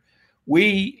opportunity here.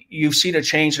 You've seen a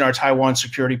change in our Taiwan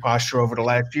security posture over the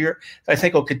last year. I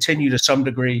think will continue to some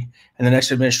degree in the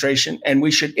next administration, and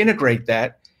we should integrate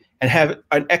that and have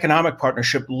an economic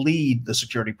partnership lead the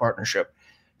security partnership.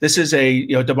 This is a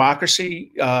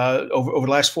democracy over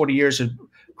the last 40 years has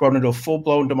grown into a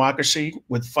full-blown democracy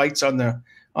with fights on their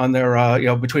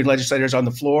between legislators on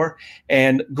the floor,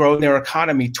 and grown their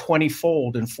economy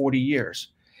 20-fold in 40 years.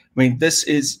 This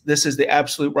is the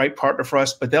absolute right partner for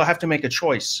us, but they'll have to make a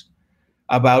choice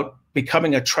about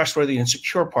becoming a trustworthy and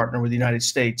secure partner with the United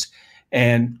States.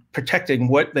 and protecting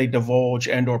what they divulge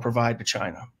and or provide to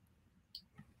China.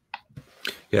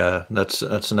 Yeah, that's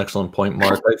an excellent point,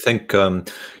 Mark. I think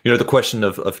the question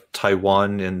of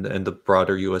Taiwan and the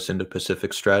broader U.S.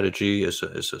 Indo-Pacific strategy is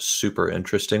a super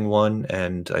interesting one,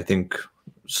 and I think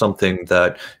something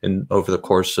that over the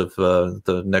course of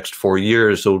the next 4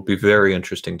 years, it will be very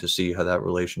interesting to see how that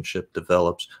relationship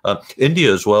develops.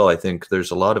 India as well, I think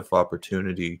there's a lot of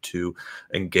opportunity to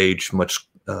engage much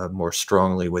more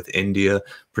strongly with India,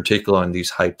 particularly on these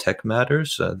high-tech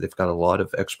matters. They've got a lot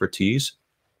of expertise,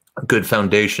 a good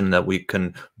foundation that we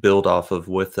can build off of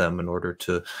with them in order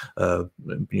to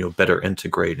better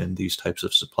integrate in these types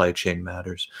of supply chain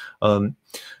matters.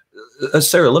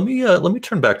 Sarah, let me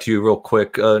turn back to you real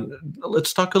quick.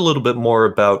 Let's talk a little bit more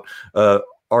about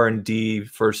R&D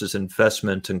versus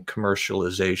investment and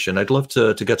commercialization. I'd love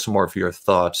to get some more of your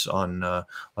thoughts on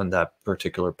that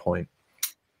particular point.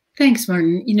 Thanks,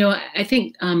 Martin. I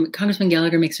think Congressman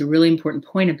Gallagher makes a really important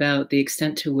point about the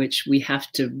extent to which we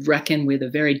have to reckon with a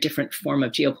very different form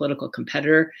of geopolitical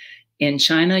competitor in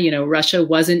China. Russia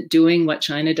wasn't doing what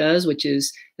China does, which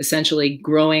is essentially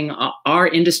growing our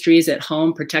industries at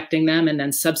home, protecting them, and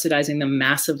then subsidizing them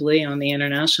massively on the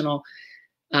international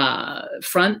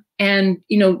front. And,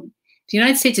 the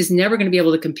United States is never going to be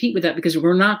able to compete with that because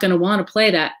we're not going to want to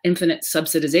play that infinite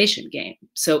subsidization game.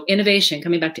 So innovation,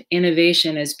 coming back to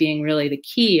innovation as being really the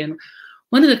key. And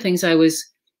one of the things I was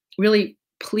really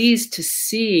pleased to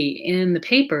see in the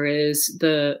paper is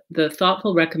the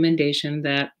thoughtful recommendation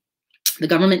that the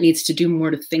government needs to do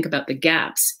more to think about the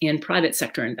gaps in private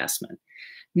sector investment,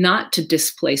 not to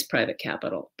displace private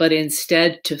capital, but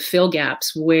instead to fill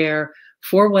gaps where,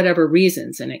 for whatever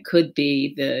reasons, and it could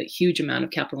be the huge amount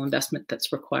of capital investment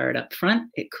that's required up front.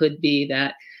 It could be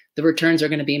that the returns are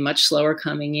going to be much slower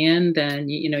coming in than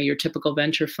your typical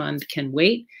venture fund can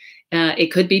wait.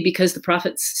 It could be because the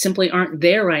profits simply aren't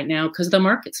there right now because the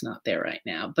market's not there right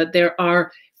now. But there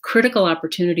are critical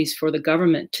opportunities for the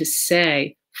government to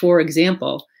say, for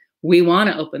example, we want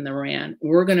to open the RAN.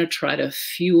 We're going to try to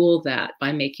fuel that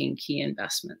by making key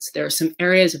investments. There are some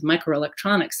areas of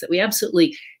microelectronics that we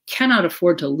absolutely cannot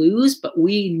afford to lose, but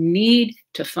we need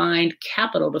to find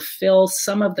capital to fill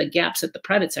some of the gaps that the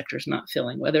private sector is not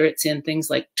filling, whether it's in things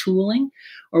like tooling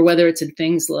or whether it's in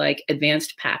things like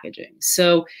advanced packaging.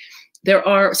 So there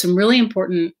are some really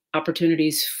important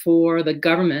opportunities for the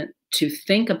government to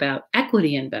think about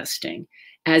equity investing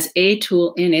as a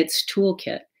tool in its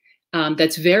toolkit.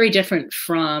 That's very different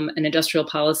from an industrial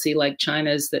policy like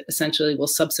China's that essentially will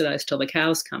subsidize till the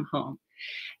cows come home.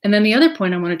 And then the other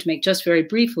point I wanted to make just very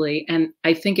briefly, and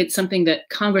I think it's something that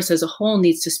Congress as a whole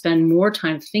needs to spend more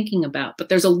time thinking about, but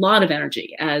there's a lot of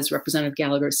energy, as Representative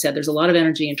Gallagher said, there's a lot of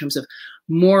energy in terms of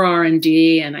more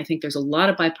R&D, and I think there's a lot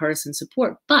of bipartisan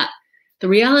support. But the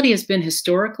reality has been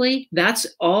historically, that's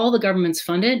all the government's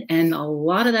funded, and a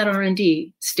lot of that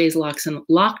R&D stays locked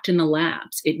in the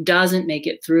labs. It doesn't make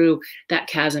it through that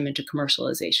chasm into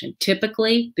commercialization.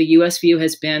 Typically, the US view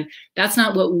has been, that's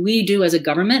not what we do as a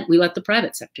government, we let the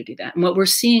private sector do that. And what we're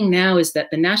seeing now is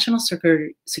that the national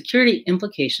security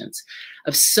implications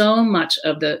of so much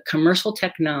of the commercial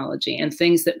technology and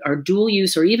things that are dual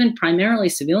use or even primarily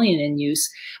civilian in use,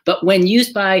 but when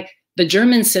used by the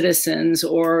German citizens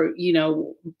or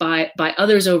by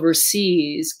others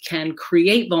overseas can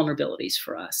create vulnerabilities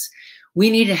for us. We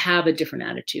need to have a different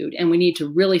attitude, and we need to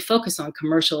really focus on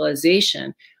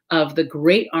commercialization of the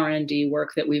great R&D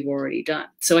work that we've already done.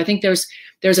 So I think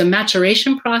there's a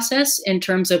maturation process in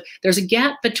terms of there's a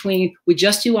gap between we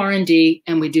just do R&D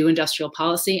and we do industrial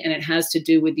policy, and it has to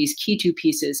do with these key two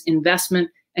pieces,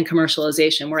 investment and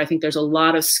commercialization, where I think there's a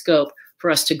lot of scope for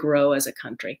us to grow as a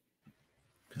country.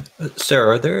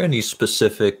 Sarah, are there any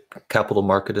specific capital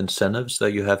market incentives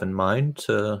that you have in mind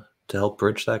to help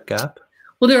bridge that gap?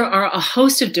 Well, there are a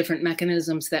host of different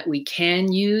mechanisms that we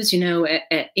can use.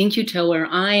 At In-Q-Tel, where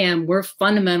I am, we're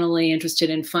fundamentally interested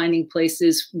in finding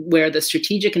places where the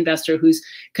strategic investor who's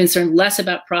concerned less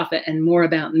about profit and more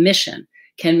about mission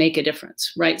can make a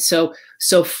difference, right? So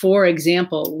for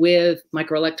example, with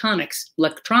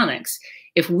microelectronics,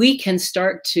 if we can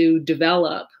start to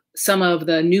develop some of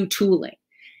the new tooling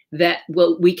that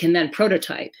we can then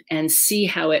prototype and see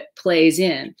how it plays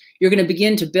in, you're going to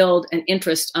begin to build an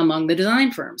interest among the design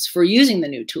firms for using the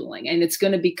new tooling. And it's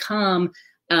going to become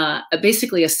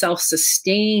basically a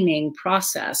self-sustaining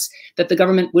process that the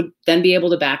government would then be able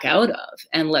to back out of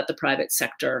and let the private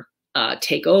sector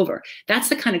take over. That's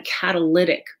the kind of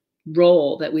catalytic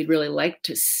role that we'd really like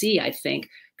to see, I think,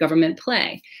 government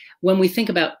play. When we think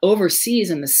about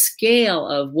overseas and the scale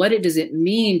of does it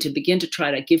mean to begin to try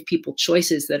to give people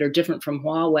choices that are different from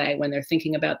Huawei when they're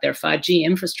thinking about their 5G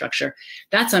infrastructure,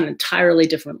 that's on an entirely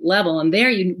different level. And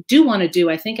there you do want to do,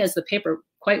 I think, as the paper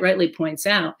quite rightly points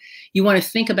out, you want to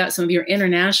think about some of your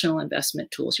international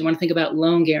investment tools. You want to think about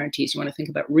loan guarantees. You want to think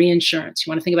about reinsurance. You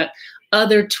want to think about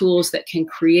other tools that can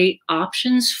create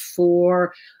options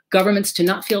for governments to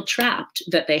not feel trapped,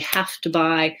 that they have to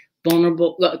buy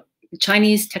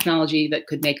Chinese technology that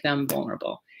could make them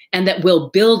vulnerable and that will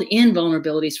build in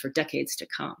vulnerabilities for decades to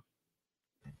come.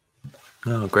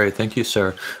 Oh, great. Thank you,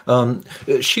 Sarah.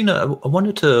 Sheena, I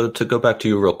wanted to go back to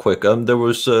you real quick. There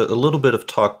was a little bit of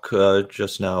talk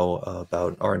just now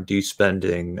about R&D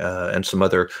spending and some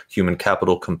other human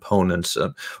capital components.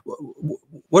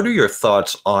 What are your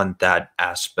thoughts on that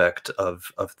aspect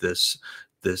of this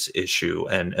issue,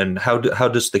 and how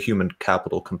does the human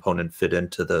capital component fit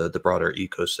into the broader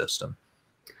ecosystem?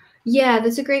 Yeah,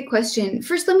 that's a great question.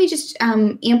 First, let me just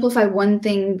amplify one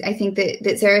thing I think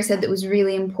that Sarah said that was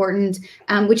really important,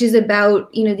 which is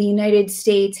about the United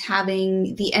States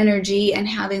having the energy and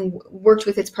having worked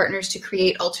with its partners to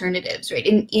create alternatives. Right.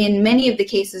 In many of the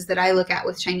cases that I look at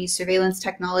with Chinese surveillance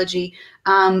technology,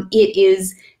 it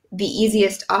is the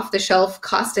easiest, off-the-shelf,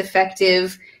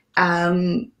 cost-effective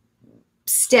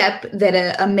step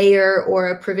that a mayor or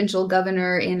a provincial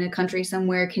governor in a country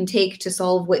somewhere can take to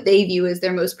solve what they view as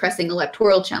their most pressing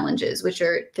electoral challenges, which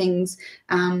are things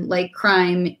like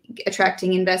crime,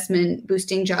 attracting investment,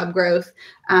 boosting job growth,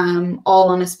 all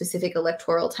on a specific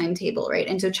electoral timetable, right?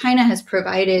 And so China has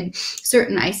provided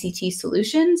certain ICT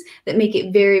solutions that make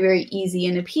it very, very easy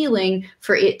and appealing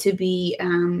for it to be,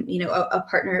 a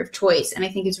partner of choice. And I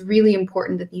think it's really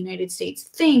important that the United States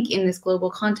think in this global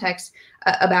context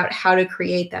about how to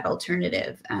create that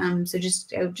alternative. I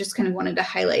just kind of wanted to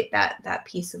highlight that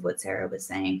piece of what Sarah was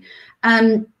saying.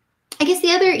 I guess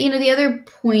the other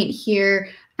point here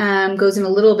goes in a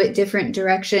little bit different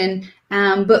direction,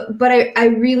 but I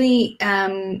really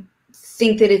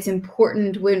think that it's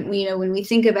important when we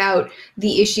think about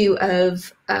the issue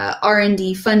of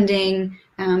R&D funding,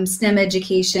 STEM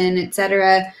education, et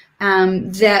cetera,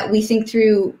 that we think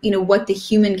through, what the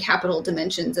human capital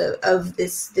dimensions of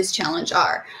this challenge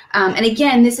are. And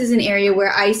again, this is an area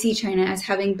where I see China as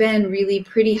having been really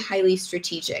pretty highly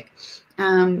strategic.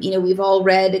 We've all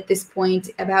read at this point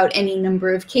about any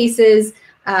number of cases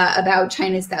about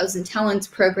China's 1,000 Talents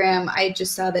program. I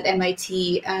just saw that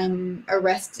MIT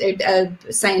arrested a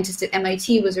scientist at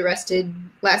MIT was arrested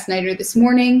last night or this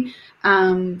morning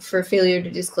for failure to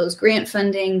disclose grant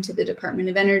funding to the Department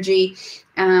of Energy.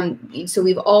 So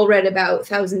we've all read about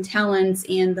 1,000 Talents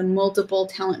and the multiple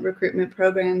talent recruitment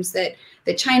programs that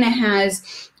China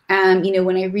has.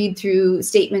 When I read through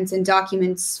statements and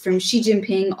documents from Xi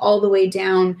Jinping all the way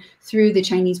down through the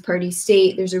Chinese Party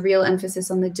state, there's a real emphasis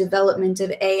on the development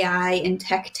of AI and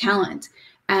tech talent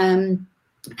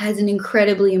as an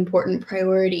incredibly important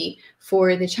priority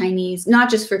for the Chinese, not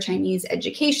just for Chinese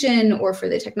education or for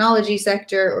the technology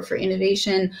sector or for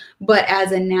innovation, but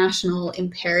as a national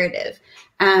imperative.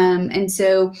 And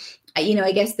so,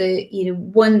 I guess the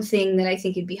one thing that I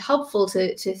think it'd be helpful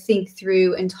to think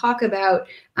through and talk about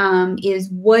is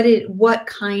what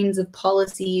kinds of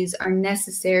policies are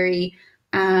necessary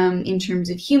in terms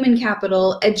of human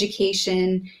capital,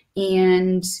 education,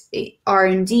 and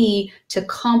R&D to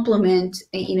complement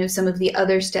some of the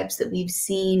other steps that we've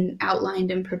seen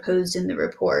outlined and proposed in the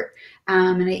report.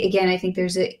 And I think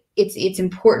it's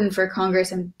important for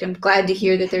Congress. I'm glad to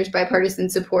hear that there's bipartisan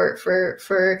support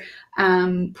for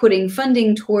putting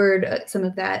funding toward some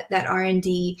of that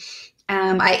R&D.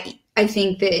 I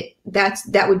think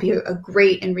that would be a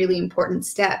great and really important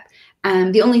step.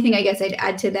 The only thing I guess I'd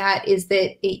add to that is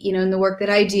that in the work that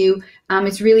I do,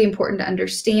 it's really important to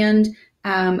understand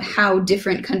how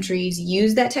different countries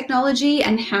use that technology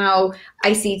and how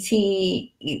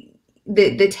ICT,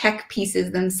 the tech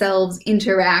pieces themselves,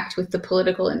 interact with the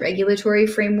political and regulatory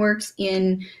frameworks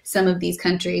in some of these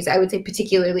countries. I would say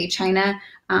particularly China,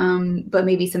 but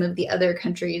maybe some of the other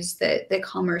countries that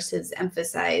Commerce has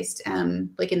emphasized,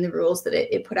 like in the rules that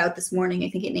it put out this morning. I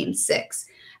think it named 6.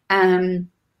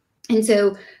 And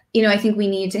so, I think we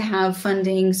need to have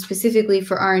funding specifically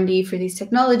for R&D for these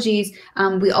technologies.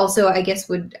 We also, I guess,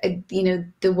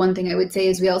 the one thing I would say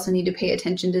is we also need to pay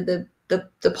attention to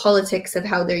the politics of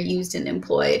how they're used and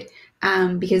employed,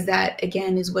 because that,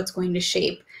 again, is what's going to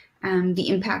shape the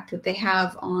impact that they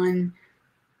have on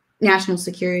national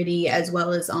security as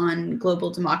well as on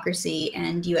global democracy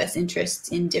and U.S. interests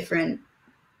in different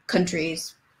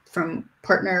countries, from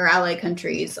partner or ally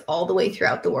countries all the way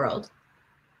throughout the world.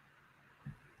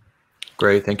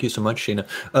 Great. Thank you so much, Sheena.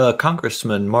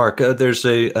 Congressman Mark, there's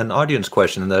an audience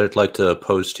question that I'd like to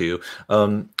pose to you.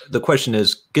 The question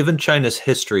is, given China's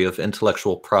history of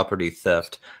intellectual property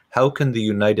theft, how can the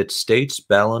United States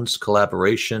balance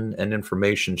collaboration and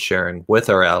information sharing with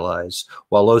our allies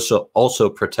while also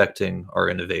protecting our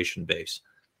innovation base?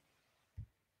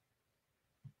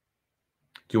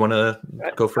 Do you want to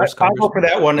go first? I'll go for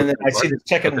that one, and then I see the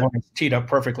second one is teed up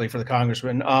perfectly for the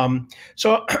congressman.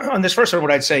 So on this first one,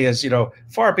 what I'd say is,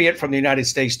 far be it from the United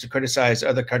States to criticize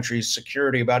other countries'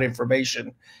 security about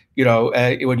information.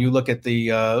 When you look at the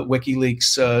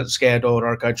WikiLeaks scandal in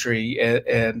our country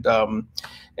and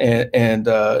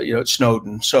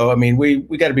Snowden. So I mean,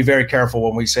 we got to be very careful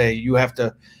when we say you have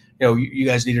to, you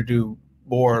guys need to do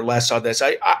more or less on this.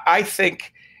 I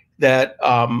think that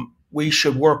we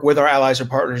should work with our allies and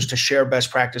partners to share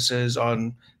best practices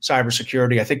on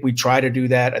cybersecurity. I think we try to do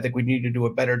that. I think we need to do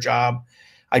a better job.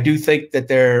 I do think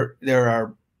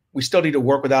that we still need to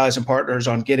work with allies and partners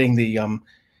on getting the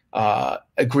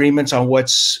agreements on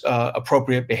what's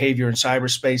appropriate behavior in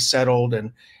cyberspace settled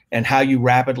and how you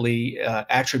rapidly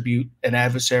attribute an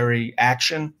adversary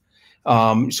action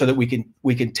so that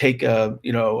we can take a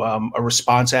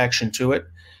response action to it.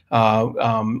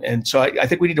 And so I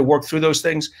think we need to work through those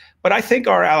things. But I think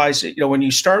our allies, when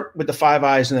you start with the Five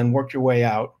Eyes and then work your way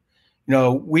out,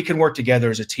 we can work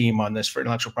together as a team on this for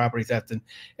intellectual property theft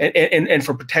and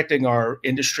for protecting our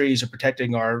industries and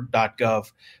protecting our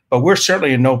 .gov. But we're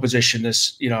certainly in no position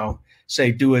to,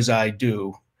 say, do as I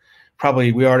do.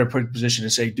 Probably we are in a position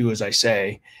to say, do as I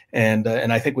say. And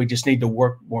I think we just need to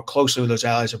work more closely with those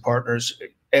allies and partners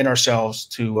and ourselves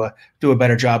to do a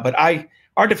better job. But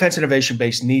our defense innovation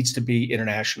base needs to be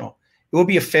international. It will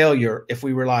be a failure if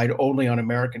we relied only on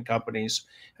American companies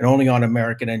and only on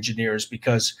American engineers,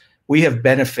 because we have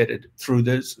benefited through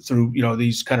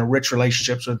these kind of rich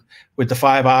relationships with the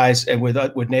Five Eyes and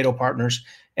with NATO partners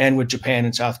and with Japan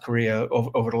and South Korea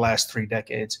over the last 3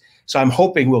 decades. So I'm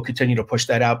hoping we'll continue to push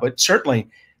that out. But certainly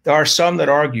there are some that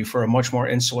argue for a much more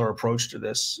insular approach to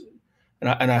this, and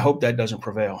I hope that doesn't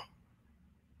prevail.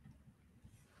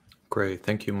 Great.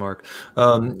 Thank you, Mark.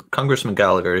 Congressman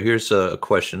Gallagher, here's a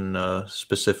question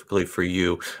specifically for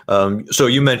you. So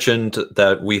you mentioned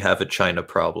that we have a China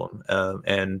problem,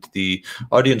 and the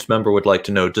audience member would like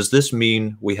to know, does this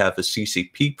mean we have a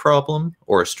CCP problem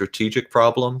or a strategic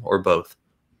problem or both?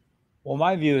 Well,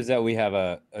 my view is that we have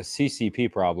a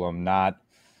CCP problem, not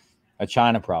a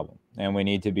China problem. And we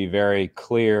need to be very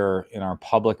clear in our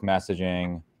public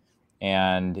messaging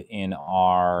and in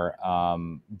our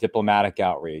diplomatic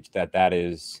outreach that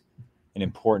is an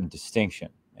important distinction,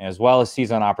 as well as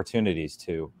seize on opportunities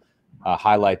to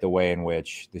highlight the way in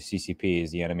which the CCP is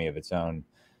the enemy of its own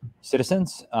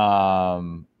citizens.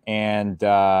 And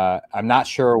I'm not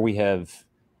sure we have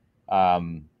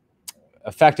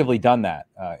effectively done that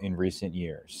in recent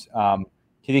years. To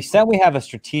the extent we have a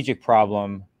strategic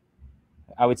problem,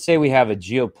 I would say we have a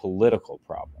geopolitical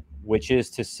problem, which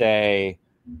is to say,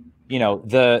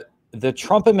 the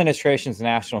Trump administration's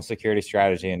national security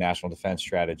strategy and national defense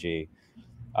strategy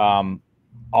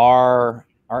are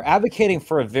advocating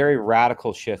for a very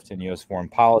radical shift in U.S. foreign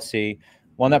policy,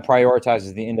 one that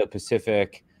prioritizes the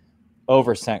Indo-Pacific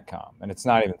over CENTCOM, and it's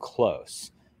not even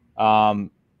close.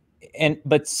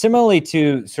 But similarly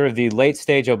to sort of the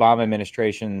late-stage Obama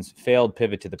administration's failed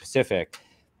pivot to the Pacific,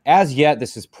 as yet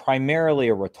this is primarily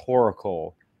a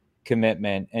rhetorical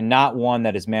commitment and not one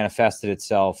that has manifested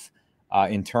itself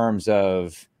in terms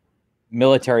of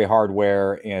military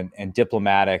hardware and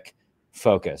diplomatic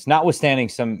focus, notwithstanding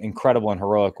some incredible and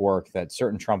heroic work that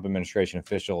certain Trump administration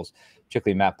officials,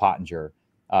 particularly Matt Pottinger,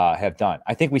 have done.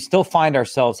 I think we still find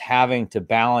ourselves having to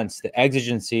balance the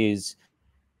exigencies,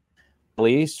 at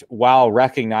least, while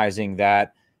recognizing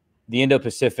that the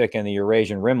Indo-Pacific and the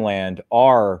Eurasian Rimland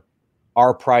are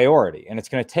our priority. And it's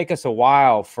going to take us a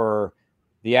while for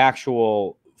the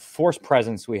actual force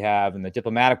presence we have and the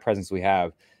diplomatic presence we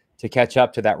have to catch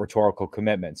up to that rhetorical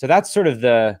commitment. So that's sort of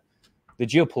the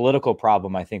geopolitical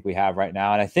problem I think we have right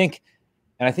now. And I think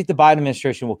the Biden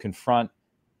administration will confront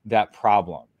that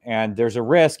problem. And there's a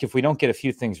risk, if we don't get a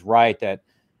few things right, that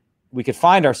we could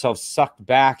find ourselves sucked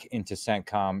back into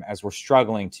CENTCOM as we're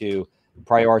struggling to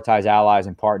prioritize allies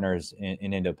and partners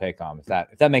in Indo-PACOM, if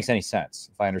that makes any sense,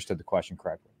 if I understood the question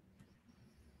correctly.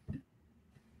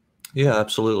 Yeah,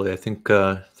 absolutely. I think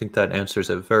that answers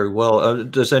it very well.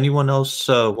 Does anyone else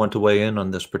want to weigh in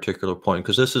on this particular point?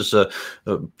 Because this is a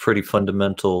pretty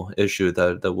fundamental issue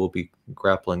that we'll be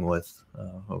grappling with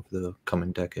over the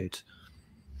coming decades.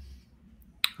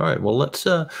 All right. Well, let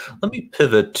me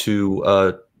pivot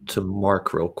to to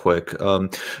Mark real quick.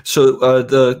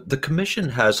 The commission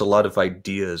has a lot of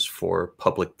ideas for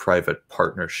public-private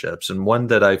partnerships, and one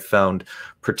that I found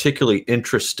particularly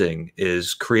interesting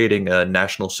is creating a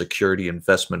national security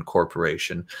investment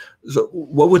corporation. So,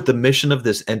 what would the mission of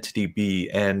this entity be,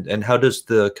 and how does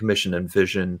the commission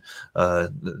envision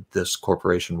this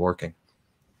corporation working?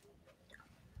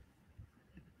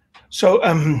 So,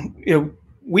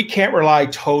 we can't rely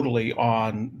totally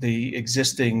on the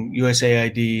existing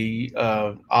USAID,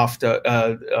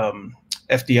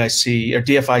 FDIC or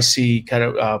DFIC kind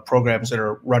of programs that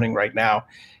are running right now.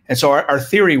 And so our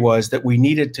theory was that we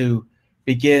needed to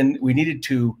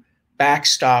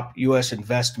backstop U.S.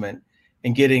 investment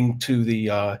in getting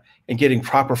to getting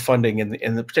proper funding in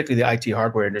particularly the IT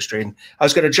hardware industry. And I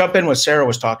was going to jump in when Sarah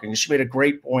was talking. She made a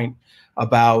great point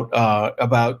about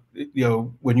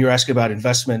when you're asking about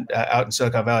investment out in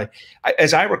Silicon Valley.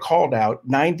 As I recall now,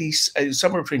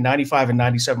 somewhere between 95 and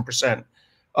 97%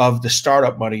 of the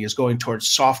startup money is going towards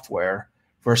software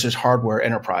versus hardware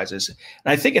enterprises. And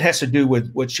I think it has to do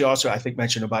with what she also, I think,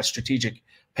 mentioned about strategic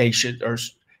patience, or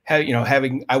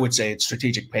having, I would say, it's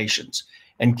strategic patience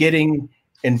and getting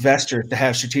investors to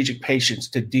have strategic patience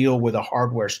to deal with a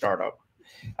hardware startup.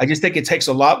 I just think it takes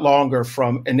a lot longer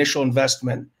from initial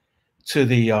investment to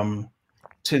the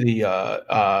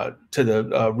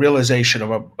realization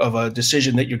of a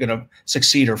decision that you're going to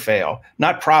succeed or fail.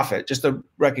 Not profit, just the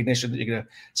recognition that you're going to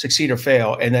succeed or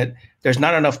fail, and that there's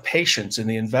not enough patience in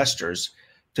the investors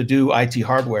to do IT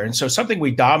hardware. And so something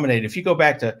we dominate. If you go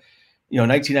back to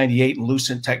 1998 and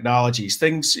Lucent Technologies,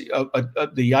 things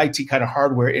the IT kind of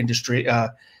hardware industry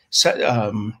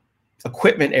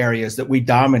equipment areas that we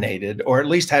dominated, or at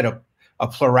least had a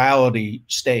plurality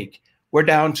stake, we're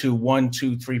down to 1%,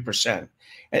 2%, 3%.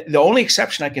 And the only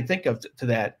exception I can think of to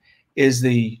that is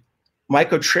the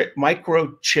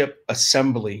microchip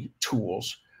assembly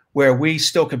tools, where we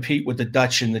still compete with the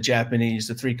Dutch and the Japanese,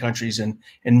 the three countries, in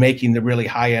making the really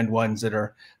high-end ones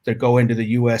that go into the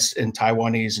U.S. and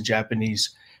Taiwanese and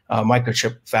Japanese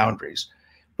microchip foundries.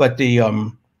 But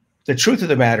the truth of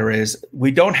the matter is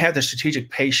we don't have the strategic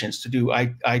patience to do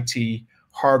IT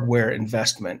hardware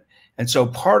investment. And so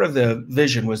part of the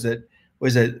vision was that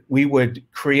we would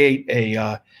create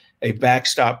a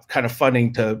backstop kind of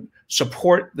funding to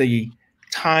support the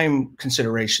time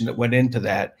consideration that went into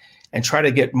that, and try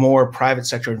to get more private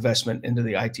sector investment into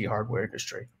the IT hardware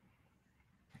industry.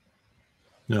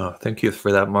 No, thank you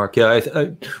for that, Mark. Yeah,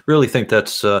 I really think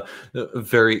that's a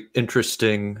very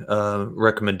interesting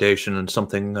recommendation, and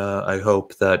something I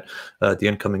hope that the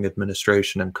incoming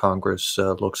administration and Congress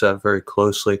looks at very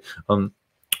closely. I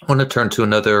want to turn to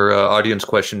another audience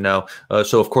question now.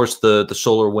 So, of course, the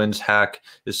SolarWinds hack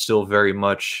is still very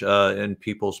much in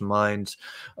people's minds.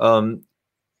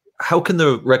 How can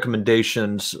the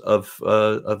recommendations of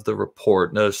the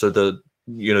report, so the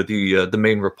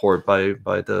main report by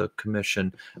the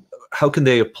commission, how can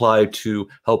they apply to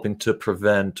helping to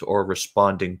prevent or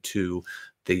responding to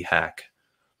the hack?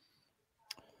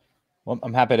 Well,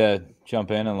 I'm happy to jump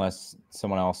in unless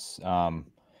someone else.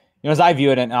 As I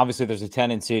view it, and obviously there's a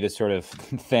tendency to sort of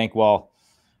think, well,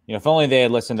 if only they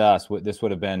had listened to us, this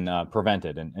would have been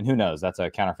prevented. And who knows? That's a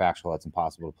counterfactual that's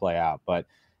impossible to play out. But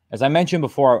as I mentioned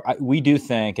before, we do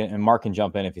think, and Mark can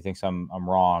jump in if he thinks I'm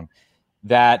wrong,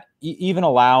 that even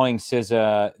allowing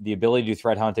CISA the ability to do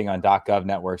threat hunting on .gov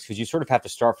networks, because you sort of have to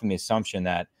start from the assumption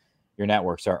that your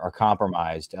networks are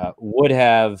compromised, would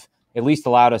have at least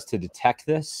allowed us to detect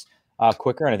this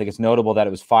quicker. And I think it's notable that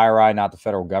it was FireEye, not the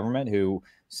federal government, who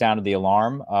sounded the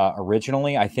alarm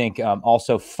originally. I think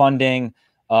also funding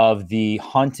of the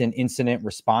hunt and incident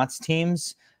response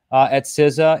teams at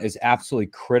CISA is absolutely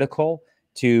critical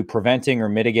to preventing or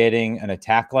mitigating an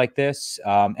attack like this.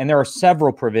 And there are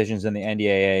several provisions in the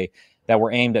NDAA that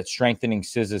were aimed at strengthening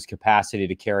CISA's capacity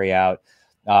to carry out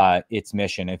its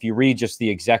mission. If you read just the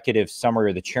executive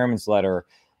summary or the chairman's letter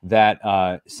that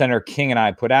Senator King and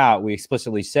I put out, we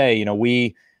explicitly say,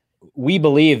 we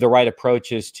believe the right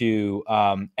approach is to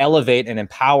elevate and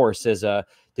empower CISA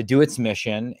to do its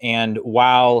mission. And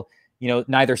while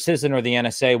neither CISA nor the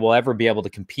NSA will ever be able to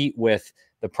compete with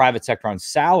the private sector on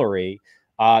salary,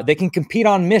 they can compete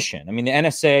on mission. I mean, the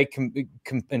NSA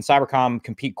and Cybercom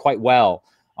compete quite well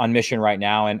on mission right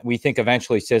now, and we think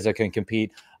eventually CISA can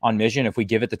compete on mission if we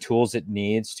give it the tools it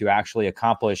needs to actually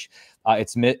accomplish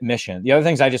its mission. The other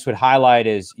things I just would highlight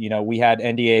is, we had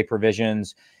NDA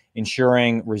provisions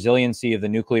ensuring resiliency of the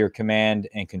nuclear command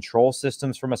and control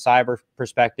systems from a cyber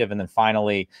perspective. And then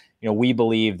finally, we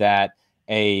believe that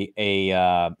a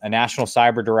national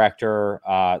cyber director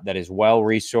that is well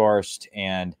resourced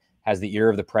and has the ear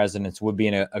of the president, would be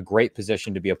in a great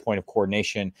position to be a point of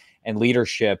coordination and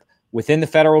leadership within the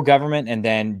federal government, and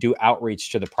then do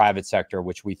outreach to the private sector,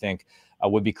 which we think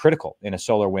would be critical in a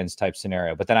SolarWinds type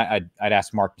scenario. But then I'd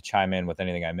ask Mark to chime in with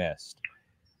anything I missed.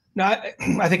 No,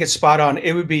 I think it's spot on.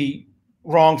 It would be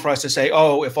wrong for us to say,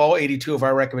 oh, if all 82 of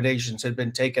our recommendations had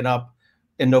been taken up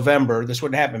in November, this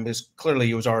wouldn't happen, because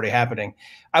clearly it was already happening.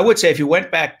 I would say if you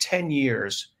went back 10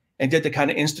 years and did the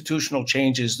kind of institutional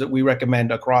changes that we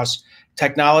recommend across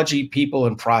technology, people,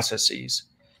 and processes,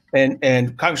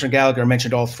 and Congressman Gallagher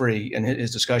mentioned all three in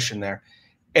his discussion there,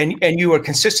 and you are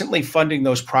consistently funding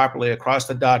those properly across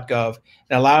the .gov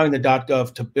and allowing the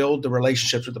 .gov to build the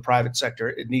relationships with the private sector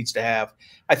it needs to have,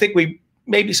 I think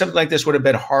maybe something like this would have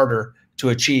been harder to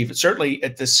achieve, certainly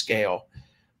at this scale.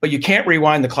 But you can't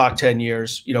rewind the clock 10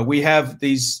 years. We have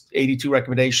these 82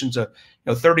 recommendations.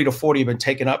 30 to 40 have been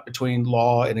taken up between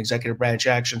law and executive branch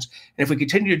actions. And if we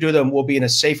continue to do them, we'll be in a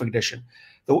safe condition.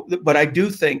 But I do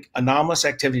think anomalous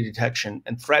activity detection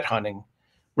and threat hunting,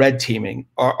 red teaming,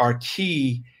 are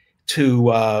key to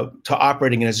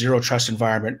operating in a zero trust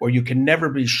environment where you can never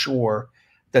be sure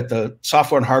that the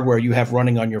software and hardware you have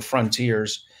running on your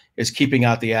frontiers is keeping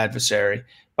out the adversary.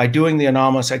 By doing the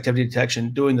anomalous activity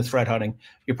detection, doing the threat hunting,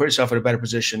 you put yourself in a better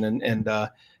position. And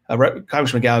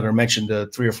Congressman Gallagher mentioned the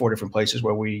 3 or 4 different places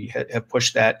where we have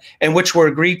pushed that, and which were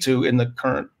agreed to in the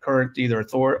current either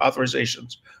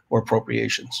authorizations or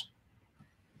appropriations.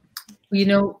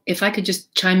 If I could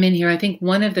just chime in here, I think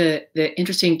one of the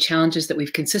interesting challenges that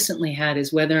we've consistently had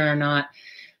is whether or not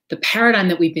the paradigm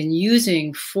that we've been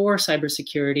using for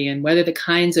cybersecurity and whether the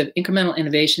kinds of incremental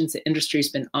innovations that industry's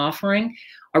been offering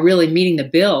are really meeting the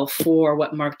bill for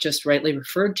what Mark just rightly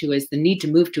referred to as the need to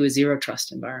move to a zero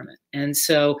trust environment. And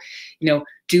so,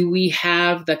 do we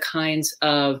have the kinds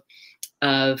of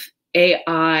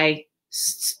AI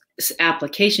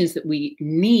applications that we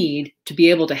need to be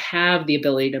able to have the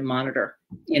ability to monitor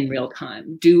in real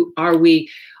time? Are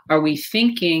we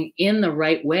thinking in the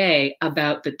right way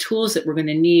about the tools that we're going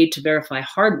to need to verify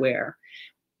hardware,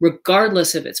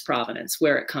 regardless of its provenance,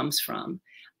 where it comes from?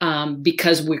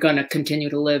 Because we're going to continue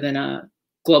to live in a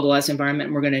globalized environment,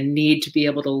 and we're going to need to be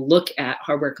able to look at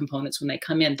hardware components when they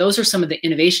come in. Those are some of the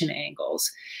innovation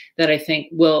angles that I think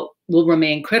will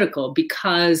remain critical,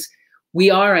 because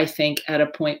we are, I think, at a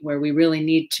point where we really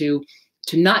need to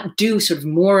not do sort of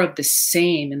more of the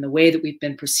same in the way that we've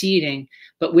been proceeding,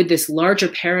 but with this larger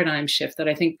paradigm shift that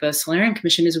I think the Solarium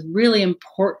Commission is a really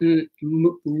important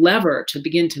lever to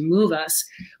begin to move us.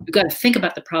 We've got to think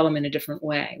about the problem in a different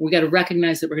way. We've got to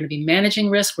recognize that we're going to be managing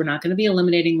risk. We're not going to be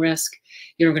eliminating risk.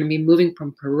 We're going to be moving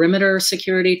from perimeter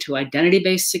security to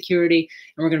identity-based security.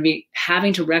 And we're going to be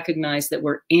having to recognize that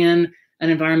we're in an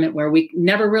environment where we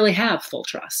never really have full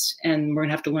trust, and we're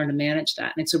gonna have to learn to manage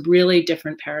that. And it's a really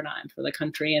different paradigm for the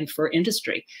country and for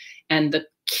industry. And the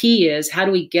key is, how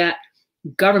do we get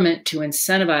government to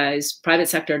incentivize private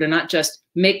sector to not just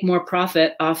make more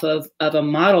profit off of a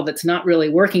model that's not really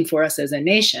working for us as a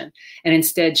nation, and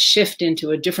instead shift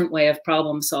into a different way of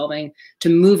problem solving to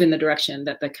move in the direction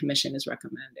that the Commission is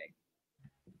recommending.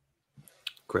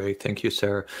 Great. Thank you,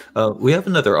 Sarah. We have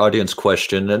another audience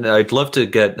question, and I'd love to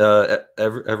get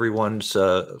everyone's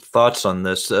thoughts on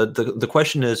this. The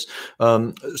question is,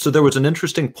 so there was an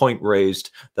interesting point raised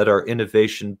that our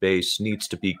innovation base needs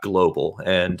to be global,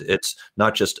 and it's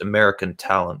not just American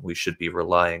talent we should be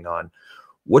relying on.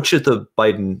 What should the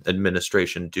Biden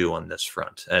administration do on this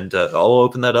front? And I'll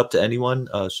open that up to anyone.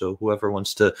 So whoever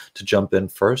wants to jump in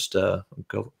first,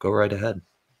 go right ahead.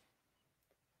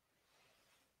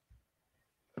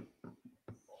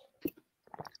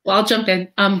 Well, I'll jump in.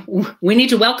 We need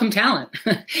to welcome talent,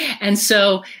 and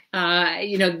so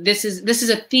this is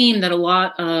a theme that a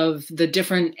lot of the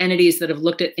different entities that have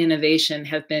looked at innovation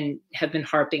have been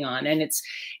harping on, and it's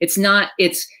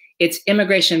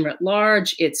immigration writ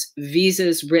large, it's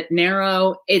visas writ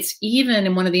narrow, it's even,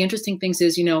 and one of the interesting things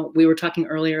is, we were talking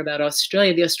earlier about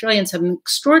Australia. The Australians have an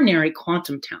extraordinary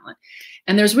quantum talent.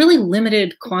 And there's really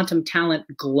limited quantum talent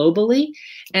globally,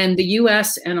 and the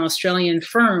US and Australian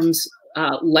firms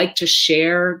like to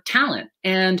share talent.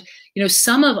 And,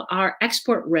 some of our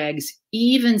export regs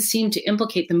even seem to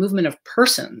implicate the movement of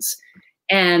persons,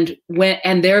 and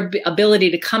their ability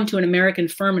to come to an American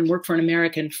firm and work for an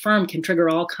American firm can trigger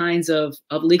all kinds of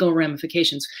legal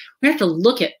ramifications. We have to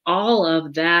look at all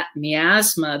of that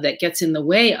miasma that gets in the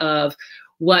way of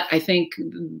what I think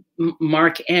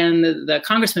Mark and the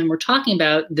congressman were talking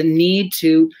about, the need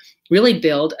to really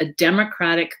build a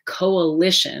democratic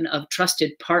coalition of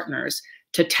trusted partners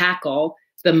to tackle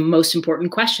the most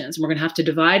important questions. We're going to have to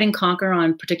divide and conquer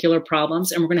on particular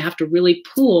problems, and we're going to have to really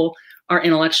pool our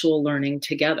intellectual learning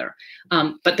together.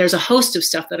 But there's a host of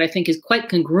stuff that I think is quite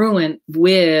congruent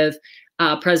with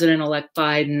President-elect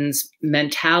Biden's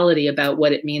mentality about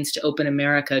what it means to open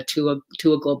America to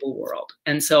a global world.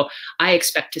 And so I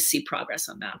expect to see progress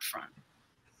on that front.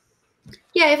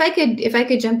 Yeah, if I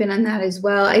could jump in on that as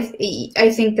well, I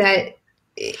think that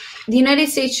the United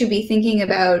States should be thinking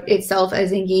about itself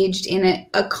as engaged in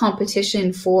a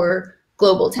competition for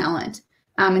global talent,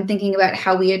 and thinking about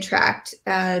how we attract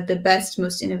the best,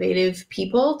 most innovative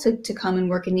people to come and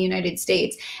work in the United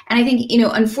States. And I think,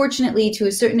 unfortunately, to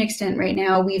a certain extent right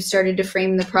now, we've started to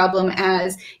frame the problem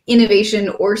as innovation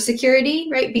or security,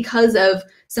 right? Because of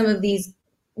some of these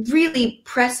really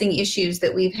pressing issues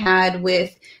that we've had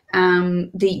with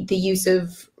the use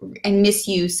of and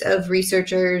misuse of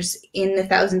researchers in the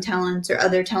Thousand Talents or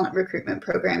other talent recruitment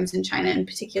programs in China in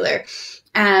particular.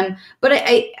 But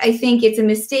I think it's a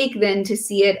mistake then to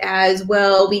see it as,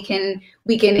 well, we can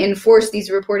enforce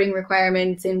these reporting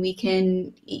requirements and we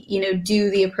can, do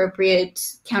the appropriate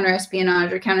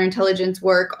counterespionage or counterintelligence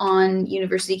work on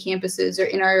university campuses or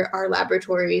in our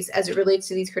laboratories as it relates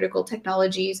to these critical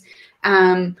technologies.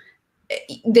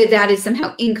 That is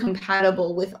somehow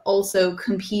incompatible with also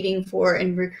competing for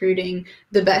and recruiting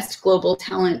the best global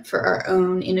talent for our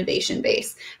own innovation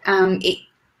base.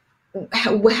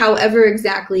 However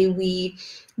exactly we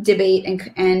debate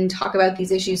and talk about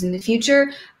these issues in the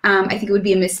future, I think it would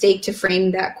be a mistake to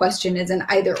frame that question as an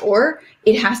either or.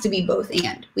 It has to be both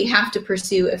and. We have to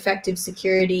pursue effective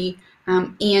security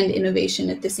and innovation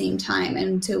at the same time.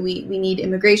 And so we need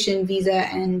immigration, visa,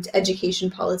 and education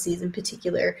policies in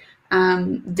particular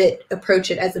that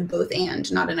approach it as a both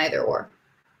and, not an either or.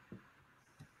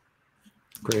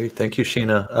 Great. Thank you,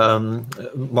 Sheena.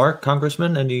 Mark,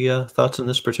 Congressman, any thoughts on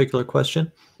this particular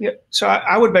question? Yeah, so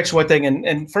I would mention one thing,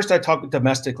 and first I talk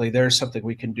domestically. There's something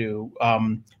we can do.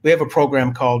 We have a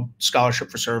program called Scholarship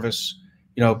for Service,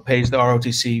 pays the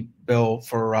ROTC bill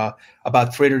for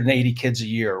about 380 kids a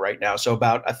year right now. So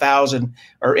about 1,000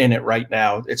 are in it right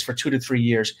now. It's for 2 to 3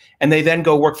 years. And they then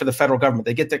go work for the federal government.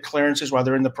 They get their clearances while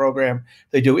they're in the program.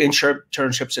 They do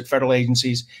internships at federal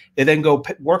agencies. They then go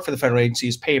work for the federal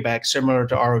agencies, payback, similar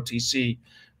to ROTC,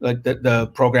 like the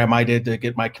program I did to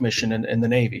get my commission in the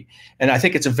Navy. And I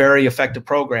think it's a very effective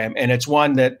program. And it's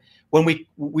one that when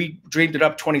we dreamed it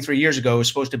up 23 years ago, it was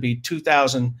supposed to be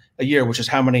 2,000 a year, which is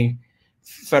how many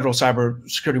federal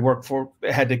cybersecurity workforce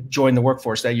had to join the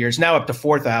workforce that year. It's now up to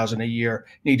 4,000 a year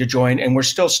need to join, and we're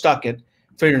still stuck at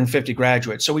 350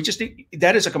 graduates. So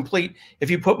that is a complete, if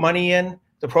you put money in,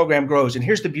 the program grows. And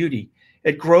here's the beauty.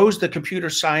 It grows the computer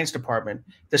science department,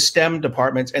 the STEM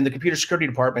departments, and the computer security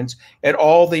departments at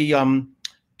all the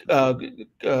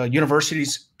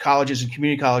universities, colleges, and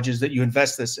community colleges that you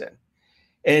invest this in.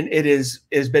 And it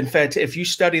has been fed to, if you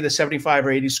study the 75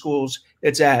 or 80 schools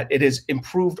it has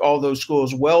improved all those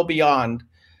schools well beyond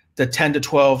the 10 to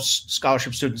 12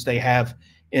 scholarship students they have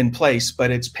in place,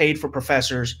 but it's paid for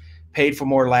professors, paid for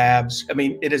more labs. I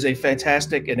mean, it is a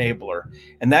fantastic enabler,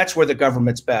 and that's where the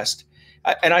government's best.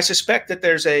 And I suspect that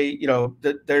there's a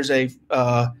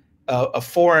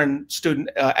foreign student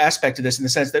aspect to this, in the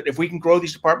sense that if we can grow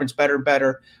these departments better and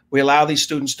better, we allow these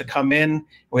students to come in,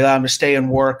 we allow them to stay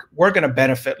and work, we're going to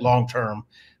benefit long term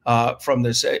from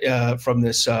the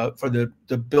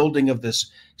building of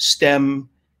this STEM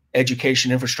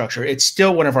education infrastructure. It's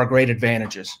still one of our great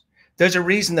advantages. There's a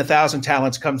reason the Thousand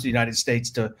Talents comes to the United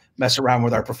States to mess around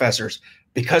with our professors,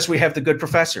 because we have the good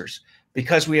professors,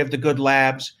 because we have the good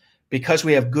labs, because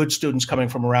we have good students coming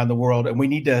from around the world, and we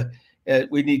need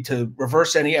to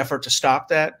reverse any effort to stop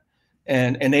that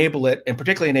and enable it, and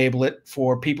particularly enable it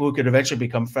for people who could eventually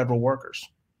become federal workers.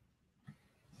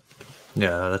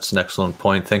 Yeah, that's an excellent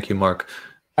point. Thank you, Mark.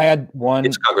 I had one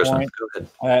Congressman. point. Go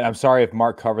ahead. I'm sorry if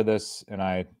Mark covered this and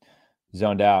I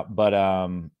zoned out, but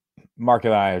Mark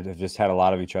and I have just had a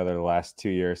lot of each other the last 2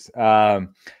 years.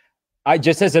 I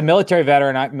just, as a military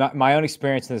veteran, my own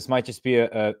experience, and this might just be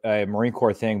a Marine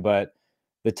Corps thing, but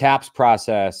the TAPS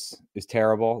process is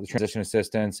terrible, the transition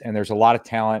assistance, and there's a lot of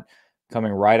talent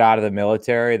coming right out of the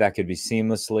military that could be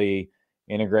seamlessly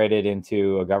integrated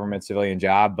into a government civilian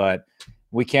job, but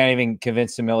we can't even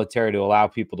convince the military to allow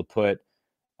people to put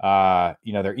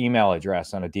their email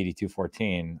address on a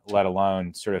DD-214, let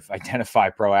alone sort of identify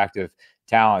proactive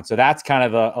talent. So that's kind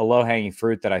of a low-hanging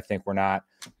fruit that I think we're not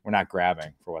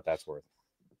grabbing, for what that's worth.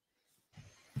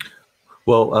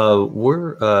 Well,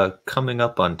 we're coming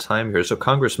up on time here. So,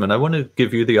 Congressman, I want to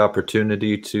give you the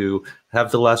opportunity to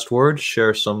have the last word,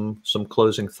 share some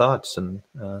closing thoughts, and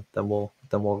then we'll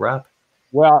wrap.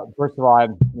 Well, first of all,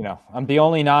 I'm the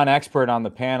only non-expert on the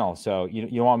panel, so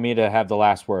you want me to have the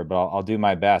last word, but I'll do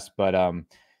my best. But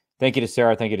thank you to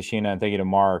Sarah, thank you to Sheena, and thank you to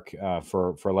Mark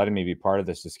for letting me be part of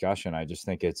this discussion. I just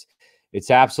think it's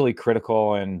absolutely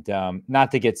critical, and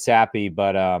not to get sappy,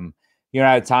 but at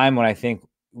a time when I think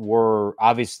we're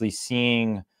obviously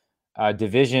seeing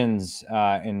divisions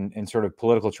in sort of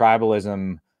political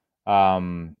tribalism,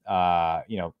 front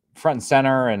and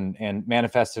center and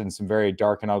manifested in some very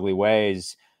dark and ugly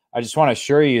ways. I just want to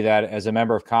assure you that as a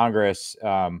member of Congress,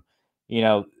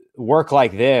 work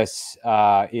like this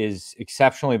is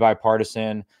exceptionally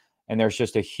bipartisan, and there's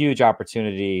just a huge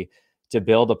opportunity to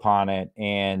build upon it.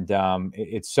 And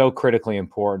it's so critically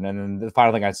important. And then the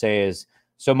final thing I'd say is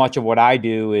so much of what I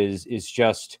do is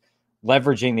just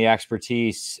leveraging the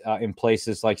expertise in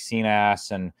places like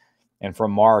CNAS and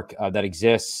from Mark that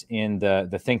exists in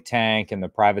the think tank and the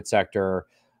private sector,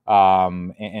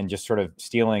 and just sort of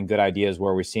stealing good ideas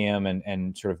where we see them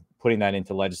and sort of putting that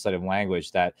into legislative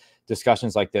language. That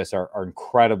discussions like this are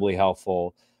incredibly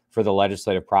helpful for the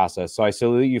legislative process. So I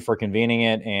salute you for convening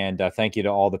it, and thank you to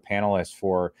all the panelists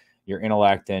for your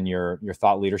intellect and your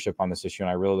thought leadership on this issue. And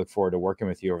I really look forward to working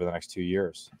with you over the next 2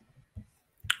 years.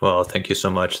 Well, thank you so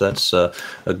much. That's a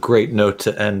great note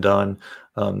to end on.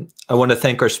 I want to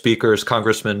thank our speakers,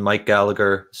 Congressman Mike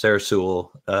Gallagher, Sarah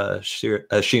Sewell,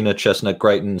 Sheena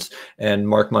Chestnut-Greitens, and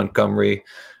Mark Montgomery.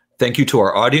 Thank you to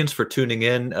our audience for tuning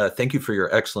in. Thank you for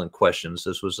your excellent questions.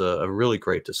 This was a really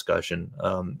great discussion.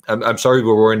 I'm sorry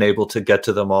we weren't able to get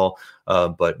to them all,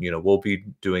 but we'll be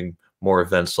doing more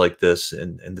events like this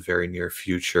in the very near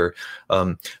future.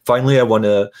 Finally, I want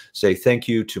to say thank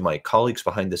you to my colleagues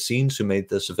behind the scenes who made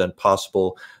this event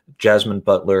possible: Jasmine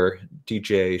Butler,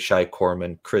 DJ Shai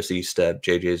Corman, Chris Easted,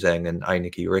 JJ Zhang, and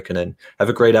Ainiki Rikkinen. Have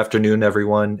a great afternoon,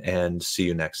 everyone, and see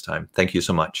you next time. Thank you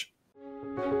so much.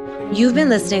 You've been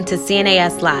listening to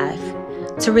CNAS Live.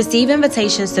 To receive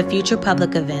invitations to future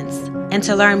public events and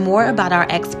to learn more about our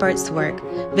experts' work,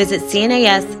 visit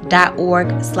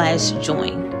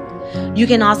cnas.org/join. You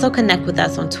can also connect with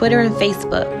us on Twitter and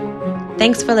Facebook.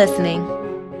 Thanks for listening.